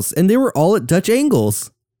his house, and they were all at Dutch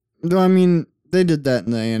angles. Though, I mean, they did that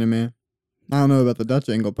in the anime. I don't know about the Dutch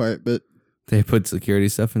angle part, but... They put security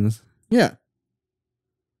stuff in this? Yeah.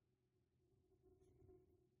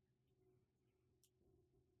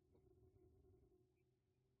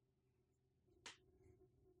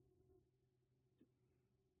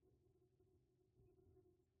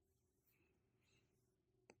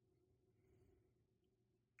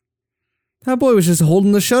 That boy was just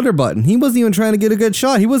holding the shutter button. He wasn't even trying to get a good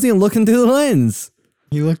shot. He wasn't even looking through the lens.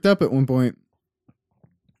 He looked up at one point.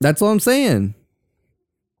 That's what I'm saying.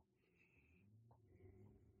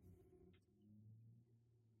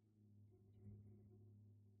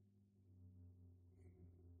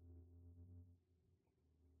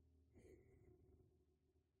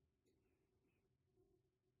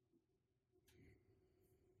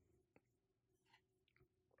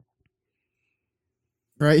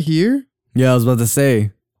 Right here? Yeah, I was about to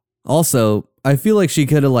say. Also, I feel like she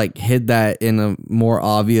could have like hid that in a more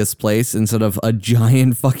obvious place instead of a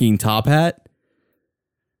giant fucking top hat.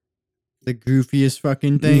 The goofiest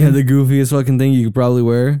fucking thing. Yeah, the goofiest fucking thing you could probably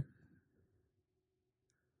wear.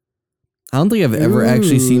 I don't think I've ever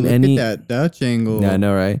actually seen look any. At that Dutch angle. Yeah, I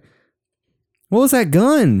know, right? What was that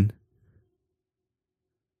gun?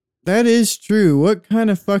 That is true. What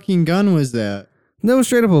kind of fucking gun was that? That was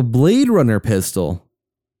straight up a Blade Runner pistol.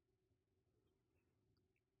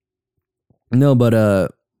 No, but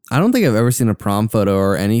I don't think I've ever seen a prom photo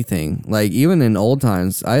or anything. Like even in old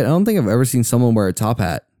times, I don't think I've ever seen someone wear a top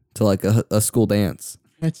hat to like a school dance.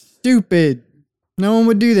 That's stupid. No one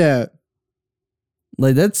would do that.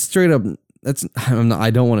 Like that's straight up. That's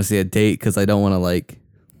I don't want to say a date because I don't want to like.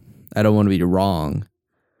 I don't want to be wrong.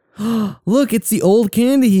 Look, it's the old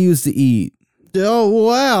candy he used to eat. Oh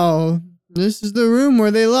wow! This is the room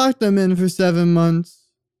where they locked them in for 7 months.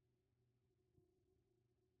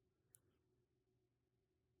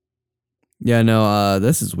 Yeah, no,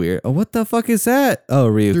 this is weird. Oh, what the fuck is that? Oh,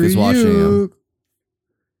 Ryuk is watching him.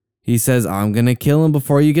 He says, I'm gonna kill him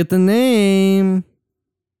before you get the name.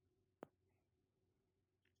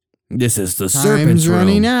 This is the serpent's room.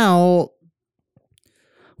 Running out.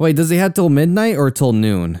 Wait, does he have till midnight or till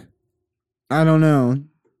noon? I don't know.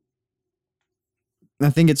 I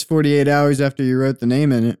think it's 48 hours after you wrote the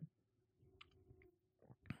name in it.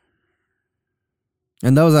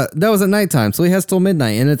 And that was at nighttime, so he has till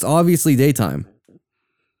midnight, and it's obviously daytime.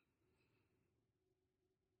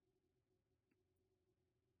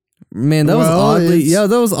 Man, that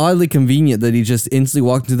was oddly convenient that he just instantly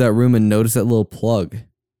walked into that room and noticed that little plug.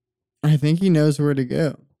 I think he knows where to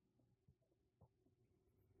go.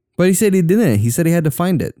 But he said he didn't. He said he had to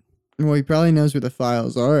find it. Well, he probably knows where the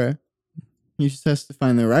files are. He just has to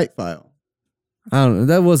find the right file. I don't know.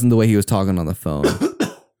 That wasn't the way he was talking on the phone.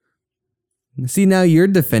 See, now you're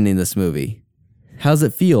defending this movie. How's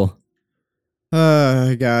it feel?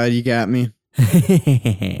 Oh, God, you got me.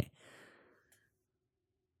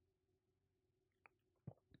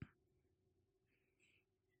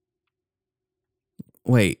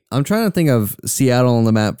 Wait, I'm trying to think of Seattle on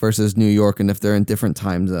the map versus New York and if they're in different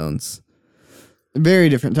time zones. Very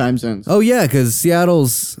different time zones. Oh, yeah, because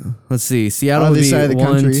Seattle's, let's see, Seattle would be 1,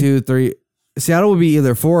 country. 2, 3. Seattle would be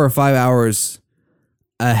either 4 or 5 hours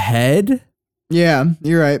ahead. Yeah,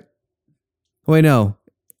 you're right. Wait, no.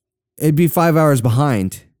 It'd be 5 hours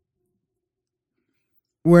behind.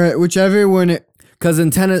 Whichever when it... Because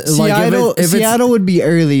in Tennessee... Seattle, like if Seattle would be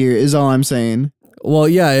earlier, is all I'm saying. Well,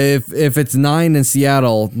 yeah, if it's 9 in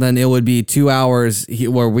Seattle, then it would be 2 hours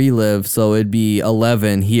where we live, so it'd be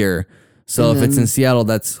 11 here. So if it's in Seattle,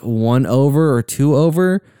 that's 1 over or 2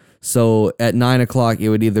 over. So at 9 o'clock, it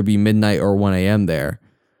would either be midnight or 1 a.m. there.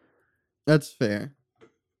 That's fair.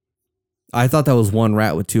 I thought that was one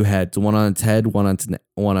rat with 2 heads, one on its head, one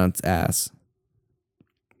on its ass.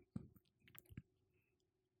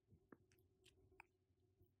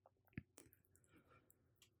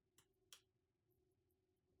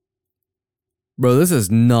 Bro, this is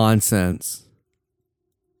nonsense.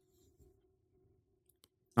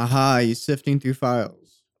 Aha, he's sifting through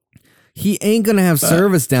files. He ain't gonna have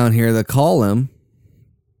service down here to call him.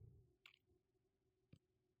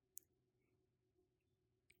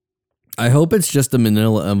 I hope it's just a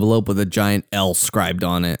manila envelope with a giant L scribed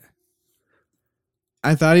on it.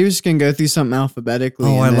 I thought he was just gonna go through something alphabetically.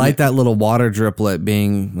 Oh, I like that little water driplet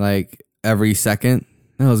being like every second.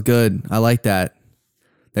 That was good. I like that.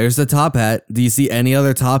 There's the top hat. Do you see any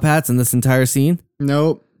other top hats in this entire scene?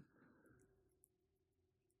 Nope.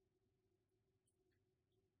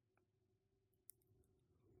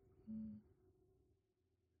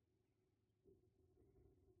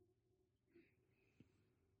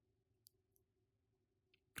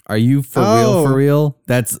 Are you for real? For real?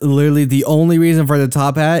 That's literally the only reason for the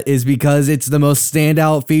top hat is because it's the most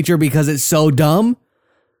standout feature because it's so dumb.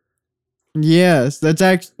 Yes, that's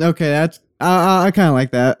actually okay. That's I kind of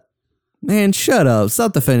like that. Man, shut up!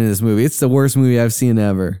 Stop defending this movie. It's the worst movie I've seen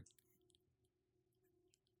ever.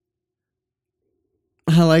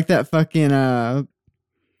 I like that fucking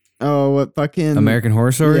what fucking American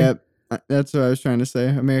Horror Story? Yep, that's what I was trying to say.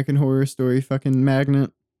 American Horror Story fucking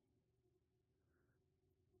magnet.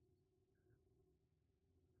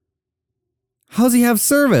 How's he have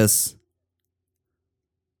service?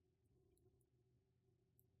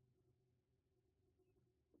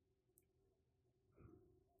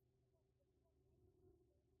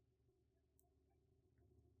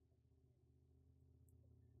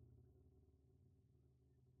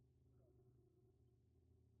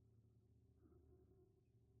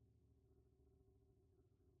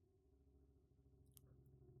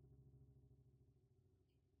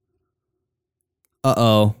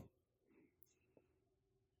 Uh-oh.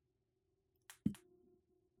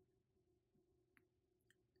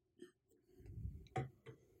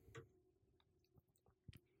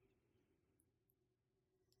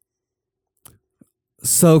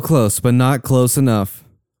 So close, but not close enough.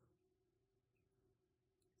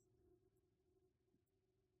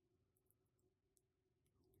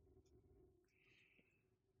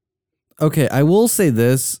 Okay, I will say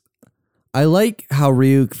this. I like how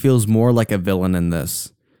Ryuk feels more like a villain in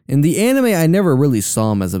this. In the anime, I never really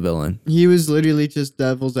saw him as a villain. He was literally just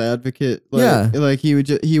devil's advocate. Like he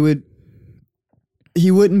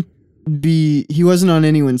wouldn't be, he wasn't on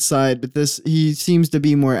anyone's side, but he seems to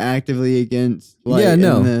be more actively against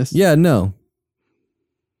in this. Yeah, no.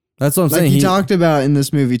 That's what I'm saying. He talked about in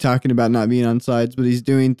this movie, talking about not being on sides, but he's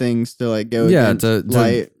doing things to go against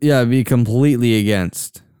Light. Be completely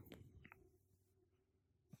against.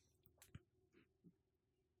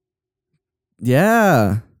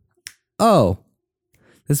 Yeah. Oh,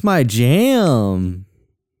 that's my jam.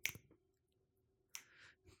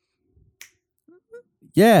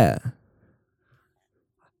 Yeah.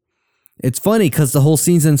 It's funny because the whole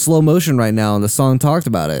scene's in slow motion right now and the song talked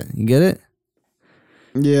about it. You get it?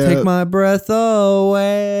 Yeah. Take my breath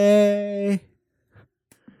away.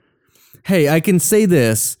 Hey, I can say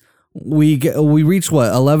this. We reached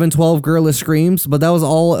what, 11, 12 girlish screams, but that was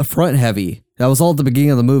all front heavy. That was all at the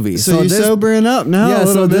beginning of the movie. So you're sobering up now. Yeah,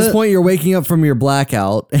 so at this point you're waking up from your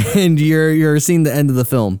blackout and you're seeing the end of the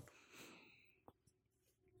film.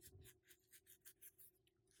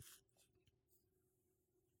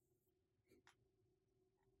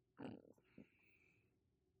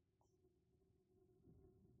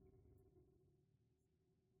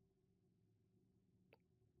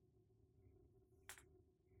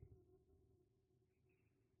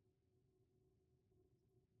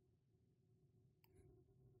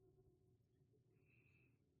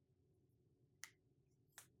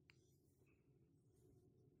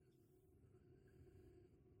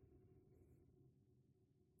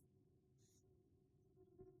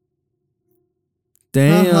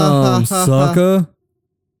 Damn, sucker.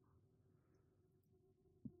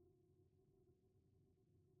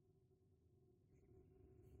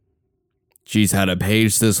 She's had a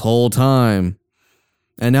page this whole time.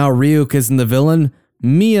 And now Ryuk isn't the villain.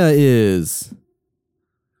 Mia is.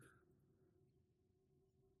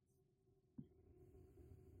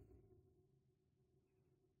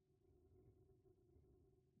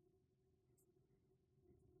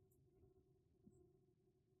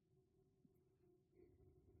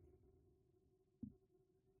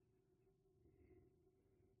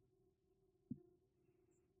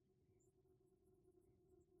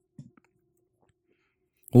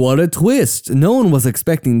 What a twist. No one was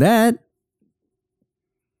expecting that.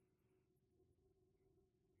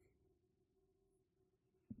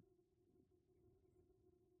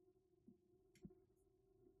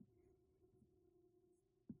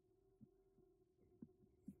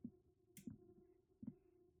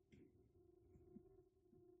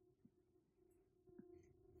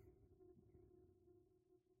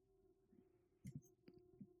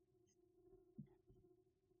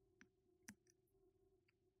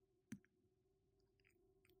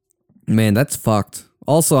 Man, that's fucked.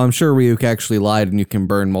 Also, I'm sure Ryuk actually lied and you can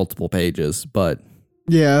burn multiple pages, but...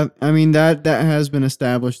 Yeah, I mean, that has been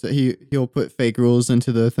established that he'll put fake rules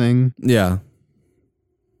into the thing. Yeah.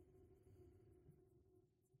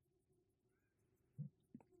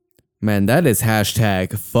 Man, that is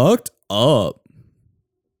hashtag fucked up.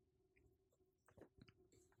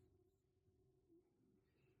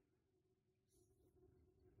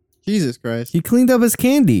 Jesus Christ. He cleaned up his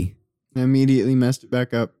candy. And immediately messed it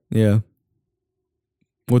back up. Yeah.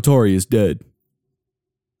 Watori is dead.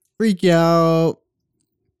 Freak out.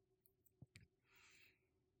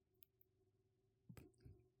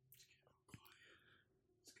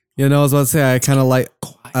 You know, I was about to say, I kind of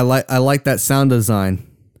like that sound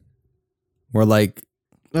design. Where like...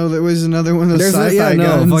 Oh, there was another one of those sci-fi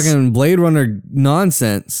guns. Fucking Blade Runner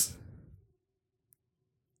nonsense.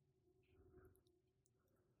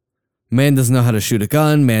 Man doesn't know how to shoot a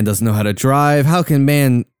gun. Man doesn't know how to drive. How can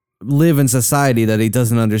man live in society that he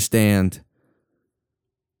doesn't understand?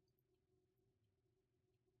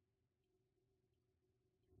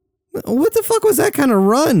 What the fuck was that kind of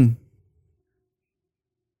run?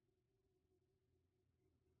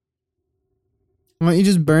 Why don't you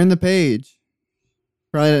just burn the page?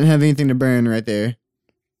 Probably didn't have anything to burn right there.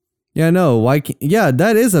 Yeah, no. Why can't, yeah,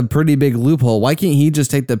 that is a pretty big loophole. Why can't he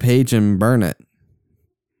just take the page and burn it?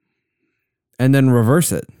 And then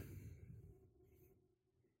reverse it?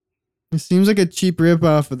 It seems like a cheap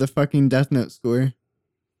ripoff of the fucking Death Note score.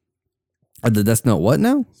 The Death Note what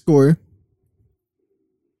now? Score.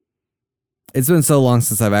 It's been so long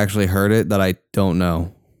since I've actually heard it that I don't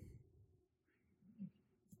know.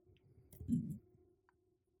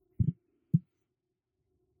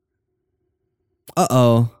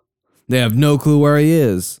 Uh-oh. They have no clue where he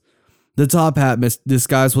is. The top hat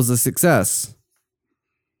disguise was a success.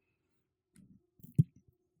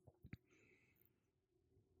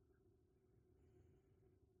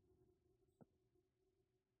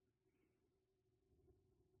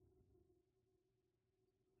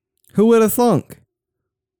 Who would have thunk?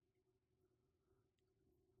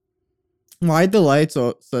 Why'd the lights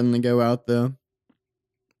all suddenly go out though?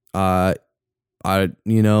 I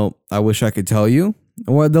wish I could tell you.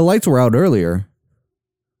 Well, the lights were out earlier.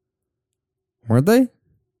 Weren't they?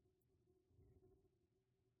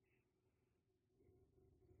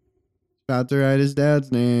 About to write his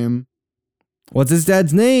dad's name. What's his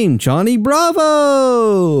dad's name? Johnny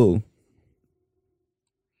Bravo!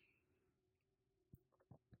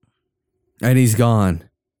 And he's gone.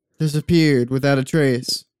 Disappeared without a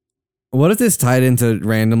trace. What if this tied into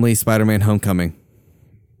randomly Spider-Man Homecoming?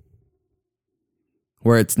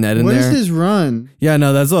 Where it's Ned in there? What is his run? Yeah,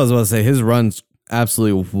 no, that's what I was about to say. His run's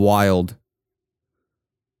absolutely wild.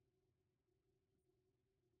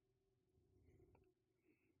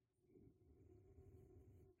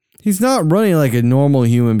 He's not running like a normal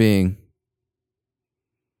human being.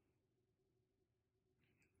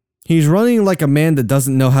 He's running like a man that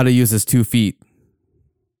doesn't know how to use his 2 feet.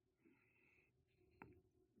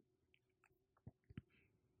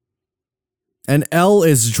 And L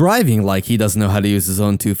is driving like he doesn't know how to use his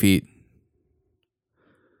own 2 feet.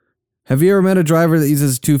 Have you ever met a driver that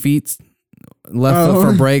uses 2 feet? Left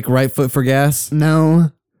foot for brake, right foot for gas?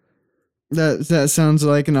 No. That sounds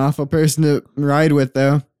like an awful person to ride with,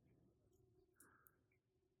 though.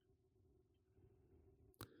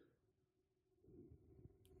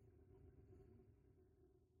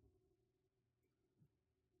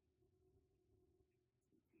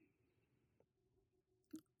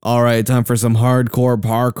 All right, time for some hardcore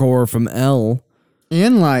parkour from L.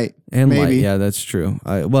 And light. And maybe. light, yeah, that's true.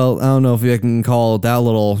 I don't know if I can call that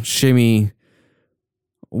little shimmy.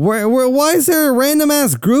 Why is there a random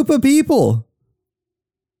ass group of people?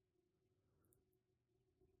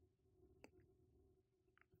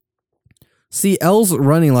 See, L's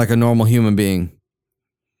running like a normal human being.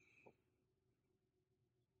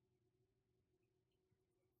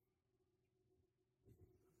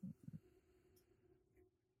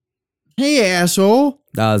 Hey, asshole.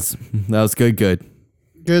 That was good.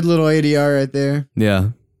 Good little ADR right there. Yeah.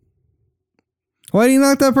 Why did he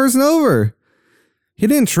knock that person over? He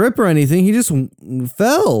didn't trip or anything. He just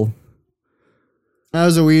fell. That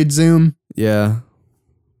was a weird zoom. Yeah.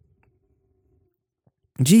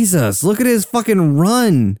 Jesus, look at his fucking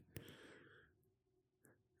run.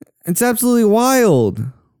 It's absolutely wild.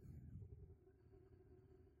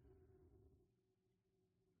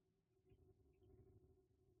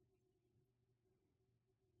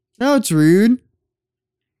 No, it's rude.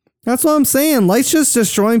 That's what I'm saying. Light's just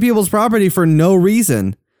destroying people's property for no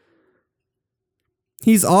reason.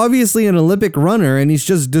 He's obviously an Olympic runner and he's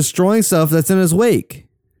just destroying stuff that's in his wake.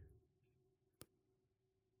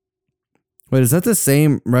 Wait, is that the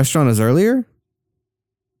same restaurant as earlier?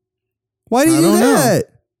 Why did you do that?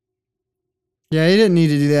 Yeah, he didn't need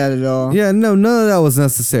to do that at all. Yeah, no, none of that was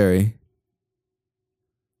necessary.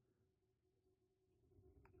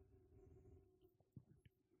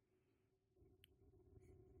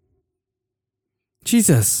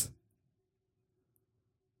 Jesus.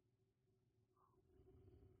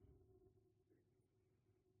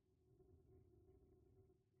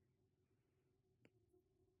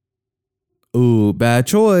 Ooh, bad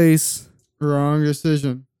choice. Wrong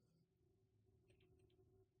decision.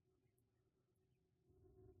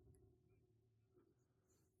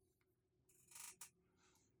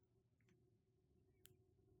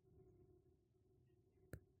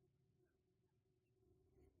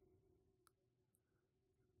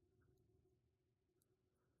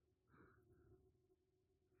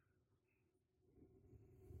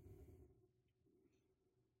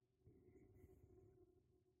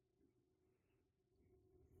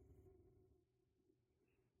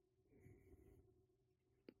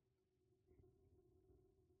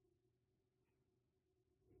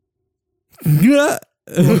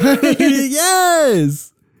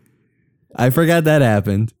 Yes. I forgot that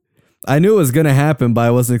happened. I knew it was gonna happen, but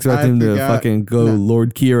I wasn't expecting him to fucking go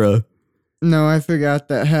Lord Kira. No, I forgot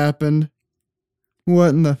that happened. What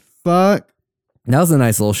in the fuck? That was a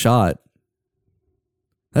nice little shot.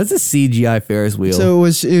 That's a CGI Ferris wheel. So it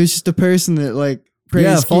was just a person that like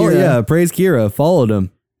praised Kira. Praised Kira, followed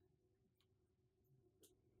him.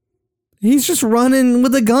 He's just running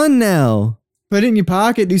with a gun now. Put it in your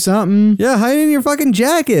pocket, do something. Yeah, hide it in your fucking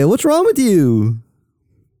jacket. What's wrong with you?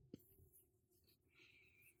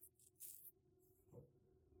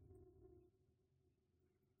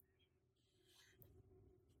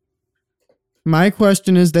 My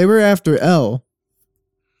question is, they were after El.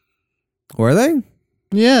 Were they?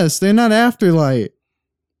 Yes, they're not after Light.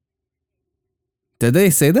 Did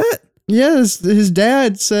they say that? Yes, his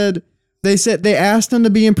dad said they asked him to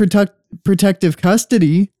be in protective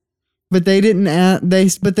custody, but they didn't they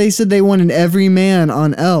said they wanted every man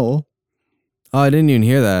on El. Oh, I didn't even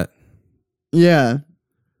hear that. Yeah.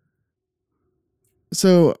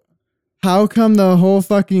 So how come the whole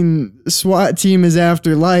fucking SWAT team is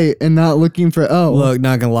after Light and not looking for El? Look,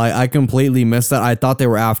 not gonna lie, I completely missed that. I thought they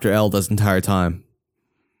were after El this entire time.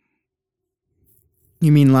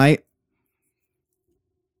 You mean Light?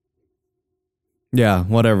 Yeah,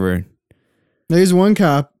 whatever. There's one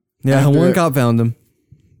cop. Yeah, one cop found him.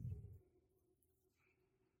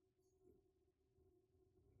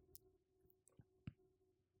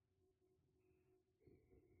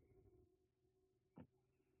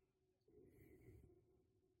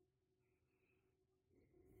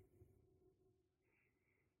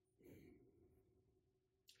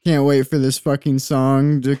 Can't wait for this fucking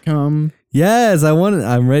song to come. Yes,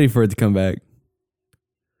 I'm ready for it to come back.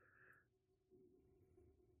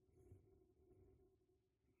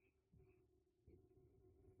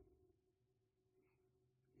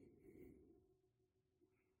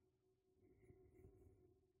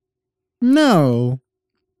 No.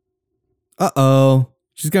 Uh-oh.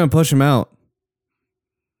 She's gonna push him out.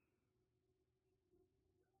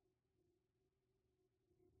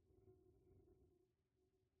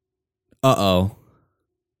 Uh-oh.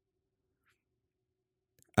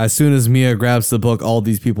 As soon as Mia grabs the book, all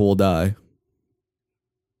these people will die.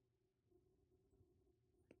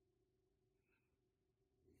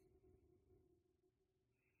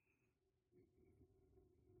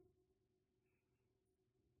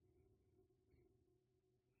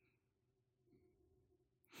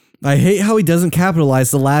 I hate how he doesn't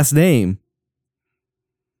capitalize the last name.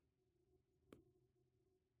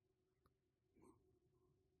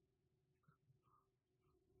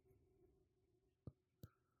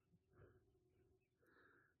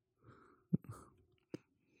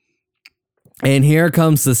 And here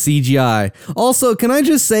comes the CGI. Also, can I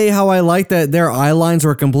just say how I like that their eye lines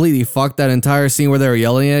were completely fucked that entire scene where they were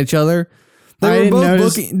yelling at each other? They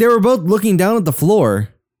were both looking down at the floor.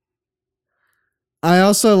 I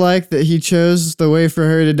also like that he chose the way for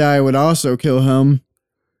her to die would also kill him.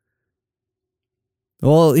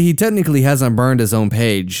 Well, he technically hasn't burned his own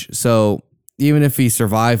page, so even if he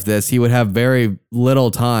survived this, he would have very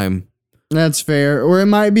little time. That's fair. Or it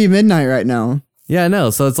might be midnight right now. Yeah,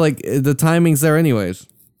 no, so it's like the timing's there anyways.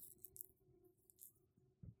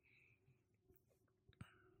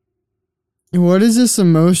 What is this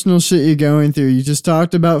emotional shit you're going through? You just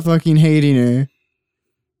talked about fucking hating her.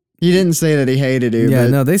 He didn't say that he hated her. Yeah,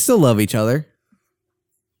 no, they still love each other.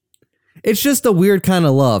 It's just a weird kind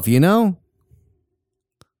of love, you know?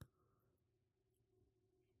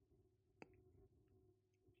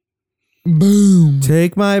 Boom.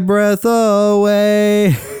 Take my breath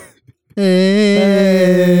away.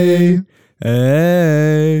 Hey.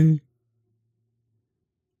 Hey.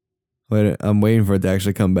 Wait, I'm waiting for it to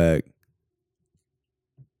actually come back.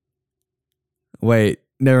 Wait,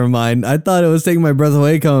 never mind. I thought it was Taking My Breath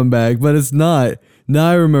Away coming back, but it's not. Now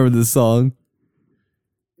I remember this song.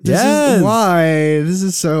 This is why. This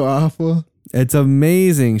is so awful. It's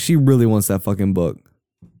amazing. She really wants that fucking book.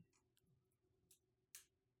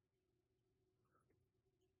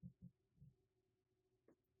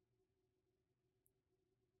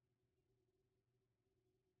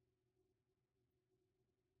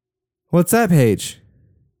 What's that page?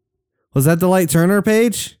 Was that the Light Turner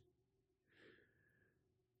page?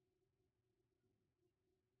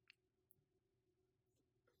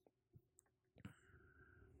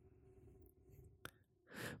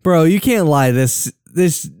 Bro, you can't lie. This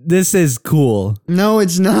is cool. No,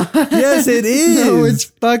 it's not. Yes, it is. No, it's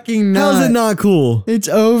fucking not. How's it not cool? It's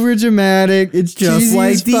over dramatic. It's just cheesy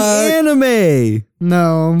like as the fuck. anime.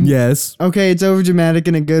 No. Yes. Okay, it's over dramatic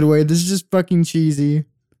in a good way. This is just fucking cheesy.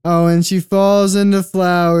 Oh, and she falls into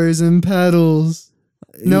flowers and petals.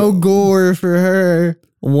 No gore for her.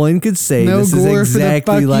 One could say No this is gore for the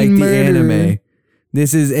exactly like fucking the murderer. anime.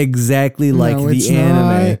 This is exactly like No, the it's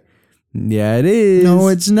anime. not. Yeah, it is. No,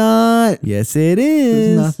 it's not. Yes, it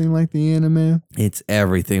is. It's nothing like the anime. It's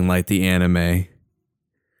everything like the anime.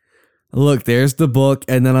 Look, there's the book,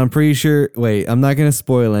 and then I'm pretty sure... Wait, I'm not going to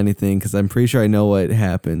spoil anything, because I'm pretty sure I know what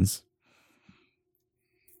happens.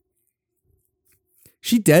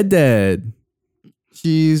 She dead.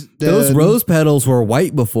 She's dead. Those rose petals were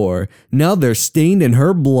white before. Now they're stained in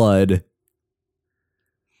her blood.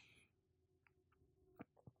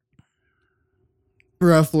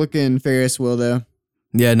 Rough looking Ferris wheel, though.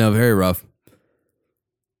 Yeah, no, very rough.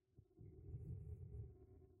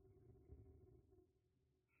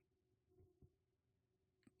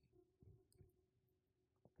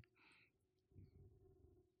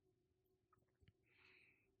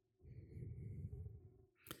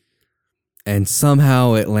 And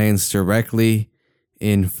somehow it lands directly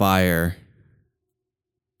in fire.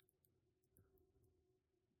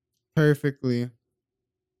 Perfectly.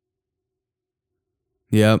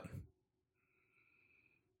 Yep.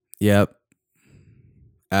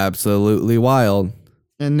 Absolutely wild.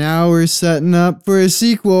 And now we're setting up for a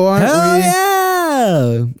sequel, aren't Hell we?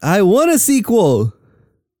 yeah! I want a sequel.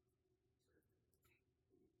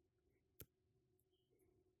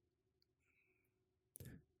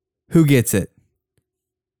 Who gets it?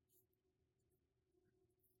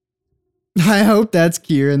 I hope that's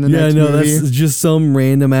Kier in the next movie. Yeah, no, that's just some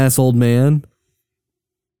random ass old man.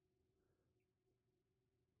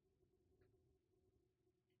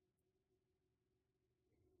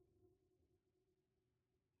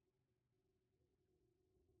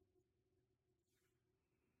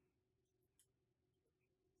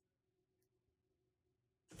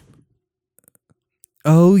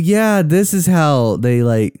 Oh yeah, this is how they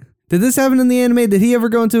like. Did this happen in the anime? Did he ever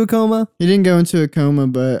go into a coma? He didn't go into a coma,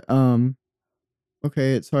 but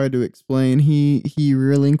okay, it's hard to explain. He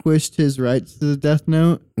relinquished his rights to the Death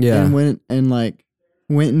Note. Yeah, and went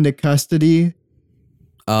into custody.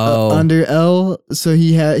 Oh, under L. So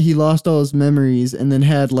he lost all his memories, and then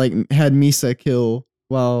had Misa kill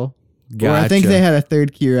while. Gotcha. Or I think they had a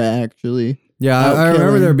third Kira actually. Yeah, I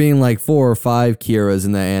remember there being like 4 or 5 Kiras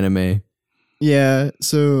in that anime. Yeah,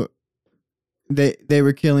 so they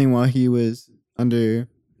were killing while he was under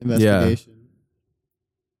investigation.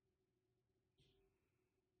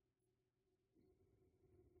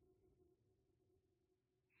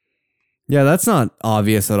 Yeah, that's not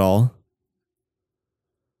obvious at all.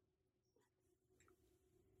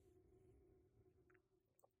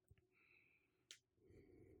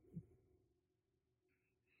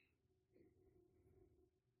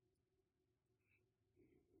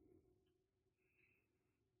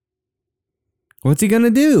 What's he gonna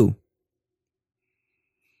do?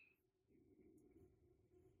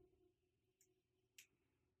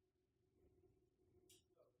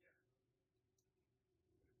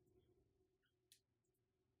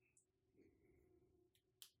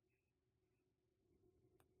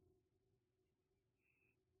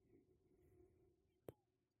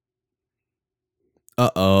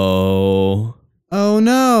 Uh-oh. Oh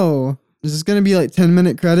no. Is this gonna be like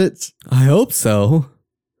 10-minute credits? I hope so.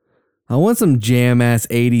 I want some jam-ass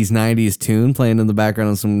 80s, 90s tune playing in the background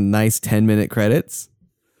on some nice 10-minute credits.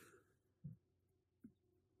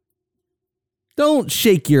 Don't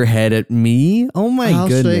shake your head at me. Oh my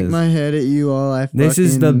goodness. I'll shake my head at you all I This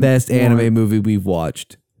is the best anime movie we've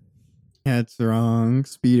watched. That's wrong.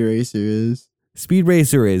 Speed Racer is. Speed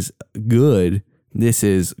Racer is good. This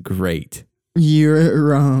is great. You're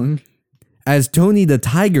wrong. As Tony the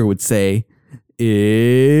Tiger would say,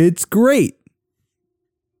 it's great.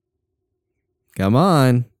 Come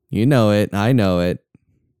on. You know it. I know it.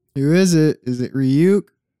 Who is it? Is it Ryuk?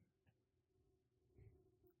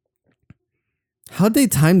 How'd they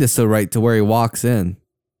time this so right to where he walks in?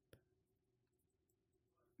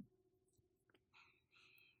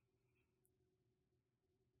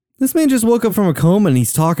 This man just woke up from a coma and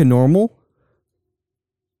he's talking normal.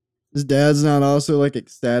 His dad's not also like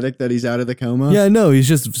ecstatic that he's out of the coma? Yeah, no, he's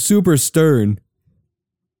just super stern.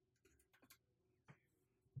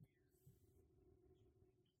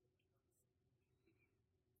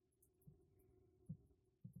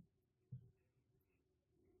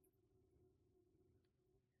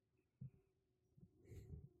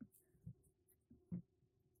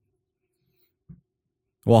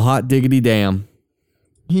 Well, hot diggity damn.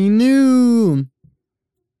 He knew.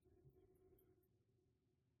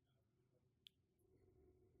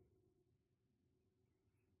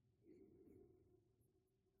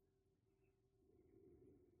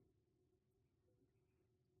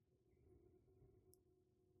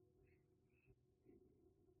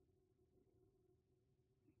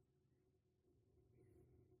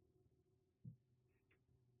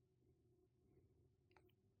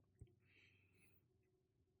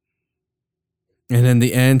 And in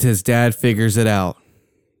the end, his dad figures it out.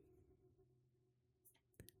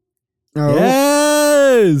 Oh.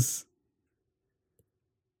 Yes!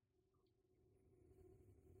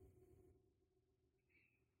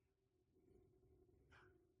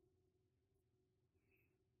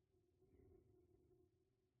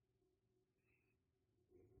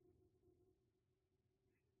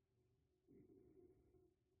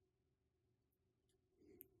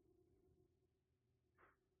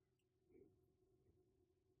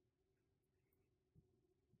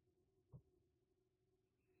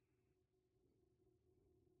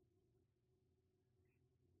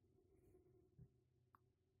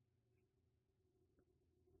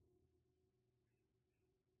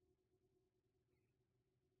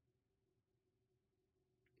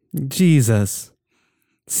 Jesus.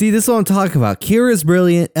 See, this is what I'm talking about. Kira's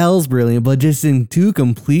brilliant, L's brilliant, but just in two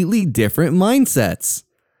completely different mindsets.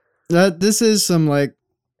 This is some like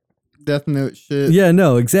Death Note shit. Yeah,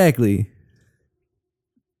 no, exactly.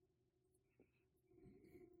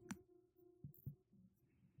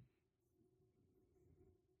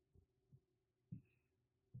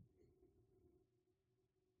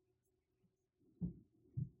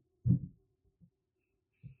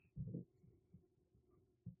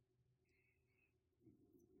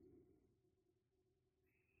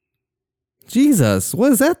 Jesus,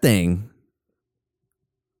 what is that thing?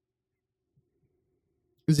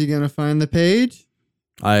 Is he gonna find the page?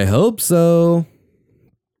 I hope so.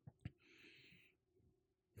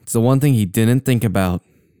 It's the one thing he didn't think about.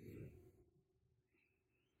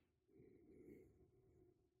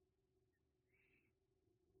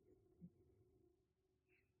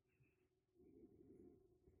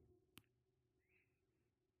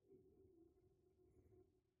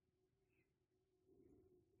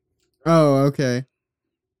 Oh, okay.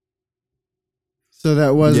 So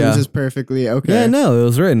that wasn't just perfectly okay. Yeah, no, it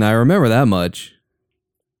was written. I remember that much.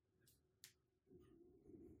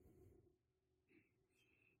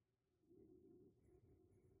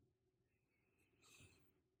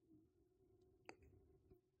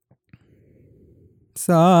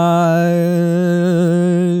 Sign.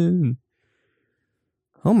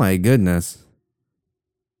 Oh my goodness.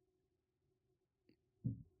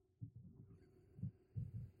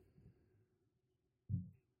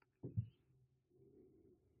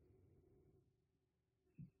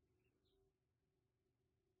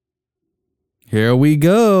 Here we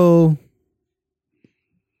go.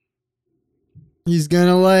 He's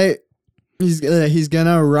gonna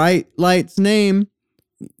write Light's name.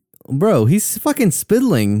 Bro, he's fucking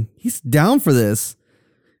spiddling. He's down for this.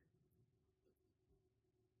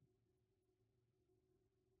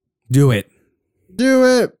 Do it. Do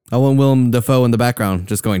it. I want Willem Dafoe in the background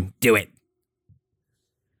just going, do it.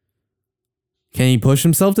 Can he push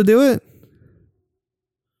himself to do it?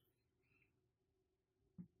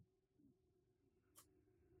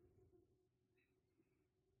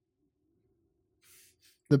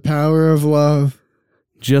 The power of love.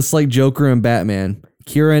 Just like Joker and Batman,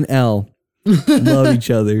 Kira and L love each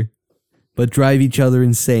other, but drive each other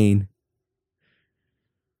insane.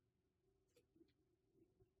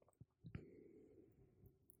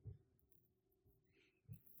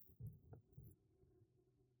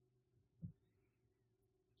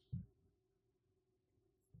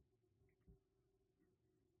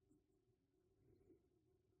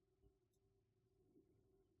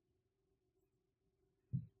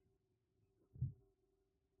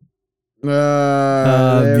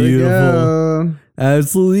 Beautiful.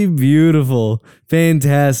 Absolutely beautiful.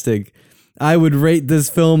 Fantastic. I would rate this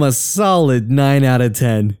film a solid 9 out of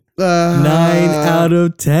 10. 9 out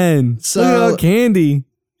of 10. Look at Candy.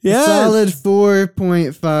 Yeah. Solid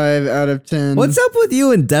 4.5 out of 10. What's up with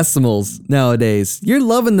you and decimals nowadays? You're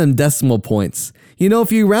loving them decimal points. You know,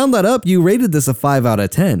 if you round that up, you rated this a 5 out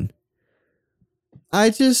of 10.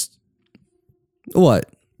 What?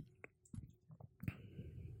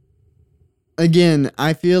 Again,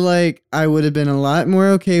 I feel like I would have been a lot more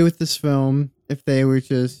okay with this film if they were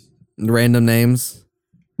just random names,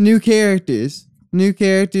 new characters.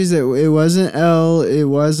 It wasn't L. It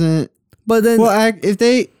wasn't. But then, well, if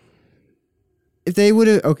they would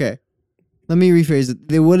have, okay, let me rephrase it.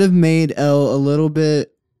 They would have made L a little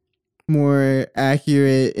bit more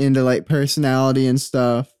accurate into like personality and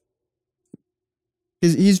stuff.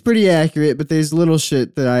 He's pretty accurate, but there's little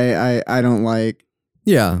shit that I don't like.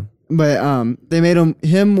 Yeah. But they made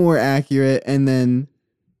him more accurate, and then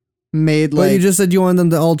made like. But you just said you want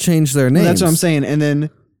them to all change their names. Well, that's what I'm saying, and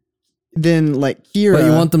then like Kira. But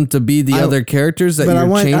you want them to be the other characters that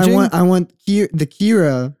you're changing. I want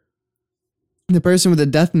Kira, the person with the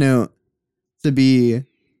Death Note, to be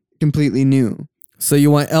completely new. So you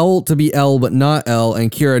want L to be L but not L, and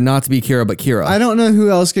Kira not to be Kira but Kira. I don't know who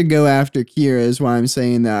else could go after Kira. Is why I'm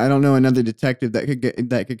saying that. I don't know another detective that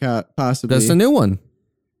could possibly. That's a new one.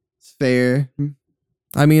 It's fair.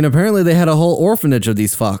 I mean, apparently they had a whole orphanage of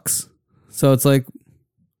these fucks. So it's like,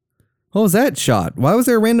 what was that shot? Why was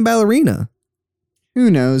there a random ballerina?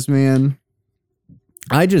 Who knows, man?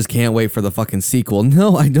 I just can't wait for the fucking sequel.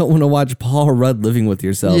 No, I don't want to watch Paul Rudd living with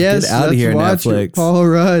yourself. Yes, get out of here, Netflix. Paul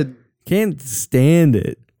Rudd. Can't stand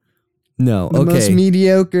it. No, the most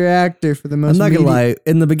mediocre actor for the most. I'm not gonna lie.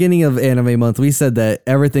 In the beginning of Anime Month, we said that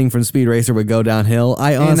everything from Speed Racer would go downhill.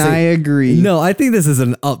 I agree. No, I think this is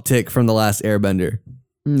an uptick from the last Airbender.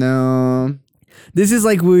 No, this is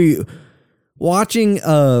like watching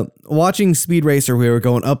watching Speed Racer. We were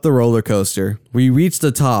going up the roller coaster. We reached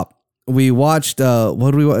the top. We watched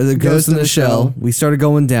what do we watch? The Ghost in the Shell. We started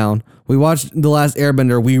going down. We watched The Last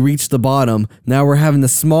Airbender. We reached the bottom. Now we're having the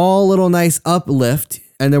small little nice uplift,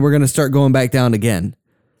 and then we're gonna start going back down again.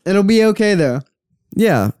 It'll be okay though.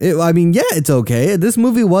 Yeah, it's okay. This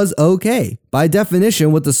movie was okay. By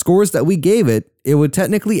definition, with the scores that we gave it, it would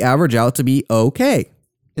technically average out to be okay.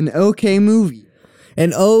 An okay movie.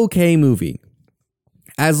 An okay movie.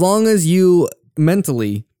 As long as you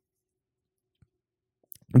mentally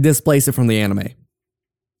displace it from the anime.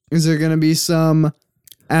 Is there going to be some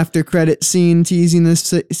after credit scene teasing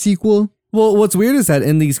this sequel? Well, what's weird is that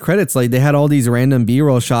in these credits, like they had all these random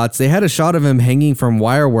B-roll shots. They had a shot of him hanging from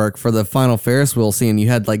wire work for the final Ferris wheel scene. You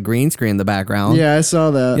had like green screen in the background. Yeah, I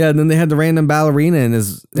saw that. Yeah, and then they had the random ballerina in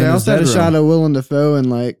his. They also had a shot of Willem Dafoe and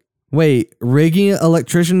like. Wait, rigging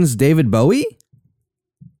electricians David Bowie?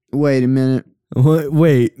 Wait a minute.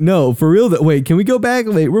 Wait, no, for real. Wait, can we go back?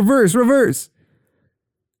 Wait, reverse.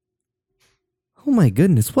 Oh my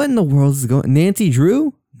goodness, what in the world is going? Nancy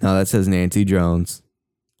Drew? No, that says Nancy Jones.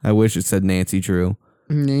 I wish it said Nancy Drew.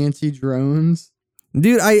 Nancy Drones?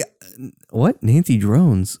 Dude, what? Nancy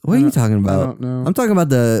Drones? What are you talking about? I don't know. I'm talking about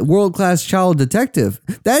the world-class child detective.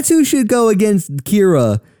 That's who should go against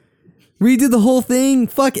Kira. Redo the whole thing.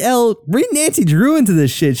 Fuck Elle. Bring Nancy Drew into this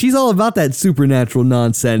shit. She's all about that supernatural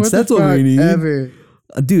nonsense. That's what we need.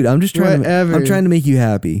 Dude, I'm just trying I'm trying to make you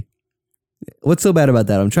happy. What's so bad about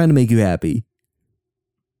that? I'm trying to make you happy.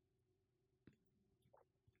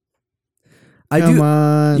 Come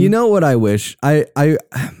on. You know what I wish? I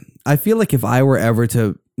feel like if I were ever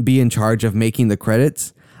to be in charge of making the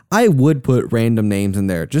credits, I would put random names in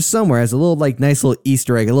there just somewhere as a little like nice little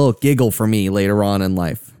Easter egg, a little giggle for me later on in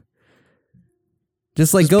life.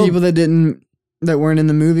 Just like people that weren't in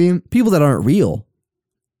the movie, people that aren't real.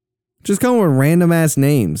 Just come with random ass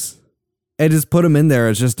names and just put them in there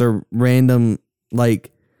as just a random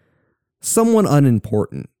like someone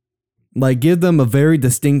unimportant. Like, give them a very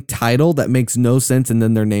distinct title that makes no sense and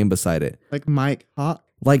then their name beside it. Like Mike Hawk?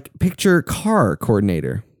 Like, picture car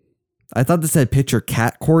coordinator. I thought this said picture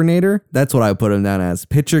cat coordinator. That's what I put him down as.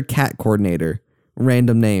 Picture cat coordinator.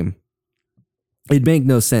 Random name. It'd make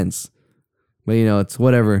no sense. But, it's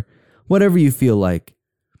whatever. Whatever you feel like.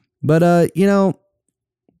 But,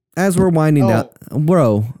 as we're winding down...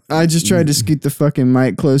 Bro. I just tried to scoot the fucking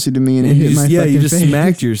mic closer to me and it hit my fucking face. Yeah, you just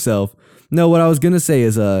smacked yourself. No, what I was going to say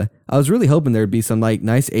is I was really hoping there'd be some like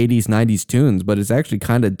nice 80s, 90s tunes, but it's actually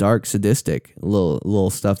kind of dark, sadistic, little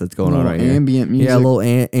stuff that's going on right here. Ambient music. Yeah, a little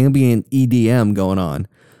ambient EDM going on.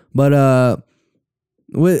 But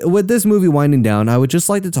with this movie winding down, I would just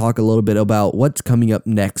like to talk a little bit about what's coming up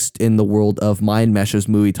next in the world of Mind Mesh's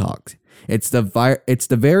Movie Talks. It's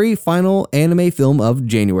the very final anime film of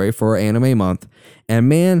January for Anime Month. And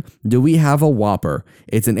man, do we have a whopper.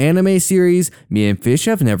 It's an anime series me and Fish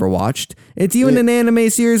have never watched. It's even an anime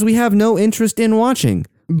series we have no interest in watching.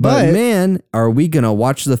 But man, are we going to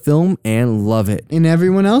watch the film and love it. And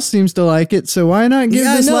everyone else seems to like it, so why not give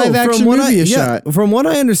this live action movie a shot? From what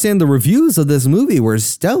I understand, the reviews of this movie were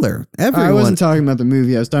stellar. I wasn't talking about the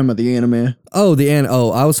movie, I was talking about the anime. I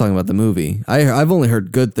was talking about the movie. I've only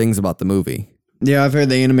heard good things about the movie. Yeah, I've heard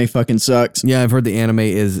the anime fucking sucks. Yeah, I've heard the anime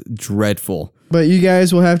is dreadful. But you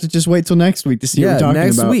guys will have to just wait till next week to see what we're talking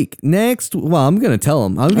about. Next week. Well, I'm going to tell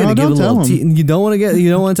them. I'm going to give a little... You don't want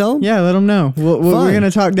to tell them? Yeah, let them know. We're going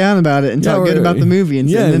to talk down about it and talk good about the movie. And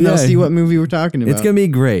then they'll see what movie we're talking about. It's going to be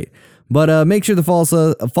great. But make sure to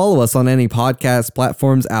follow us on any podcast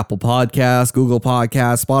platforms. Apple Podcasts, Google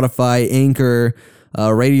Podcasts, Spotify, Anchor,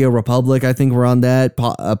 Radio Republic. I think we're on that.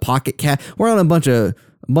 Pocket Cast. We're on a bunch of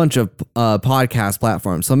podcast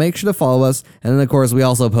platforms, so make sure to follow us. And then of course we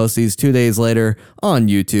also post these 2 days later on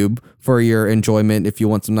YouTube for your enjoyment if you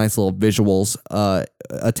want some nice little visuals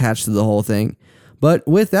attached to the whole thing. But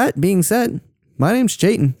with that being said, my name's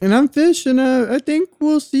Chayton and I'm Fish, and I think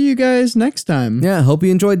we'll see you guys next time. Yeah, hope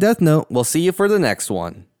you enjoyed Death Note. We'll see you for the next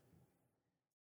one.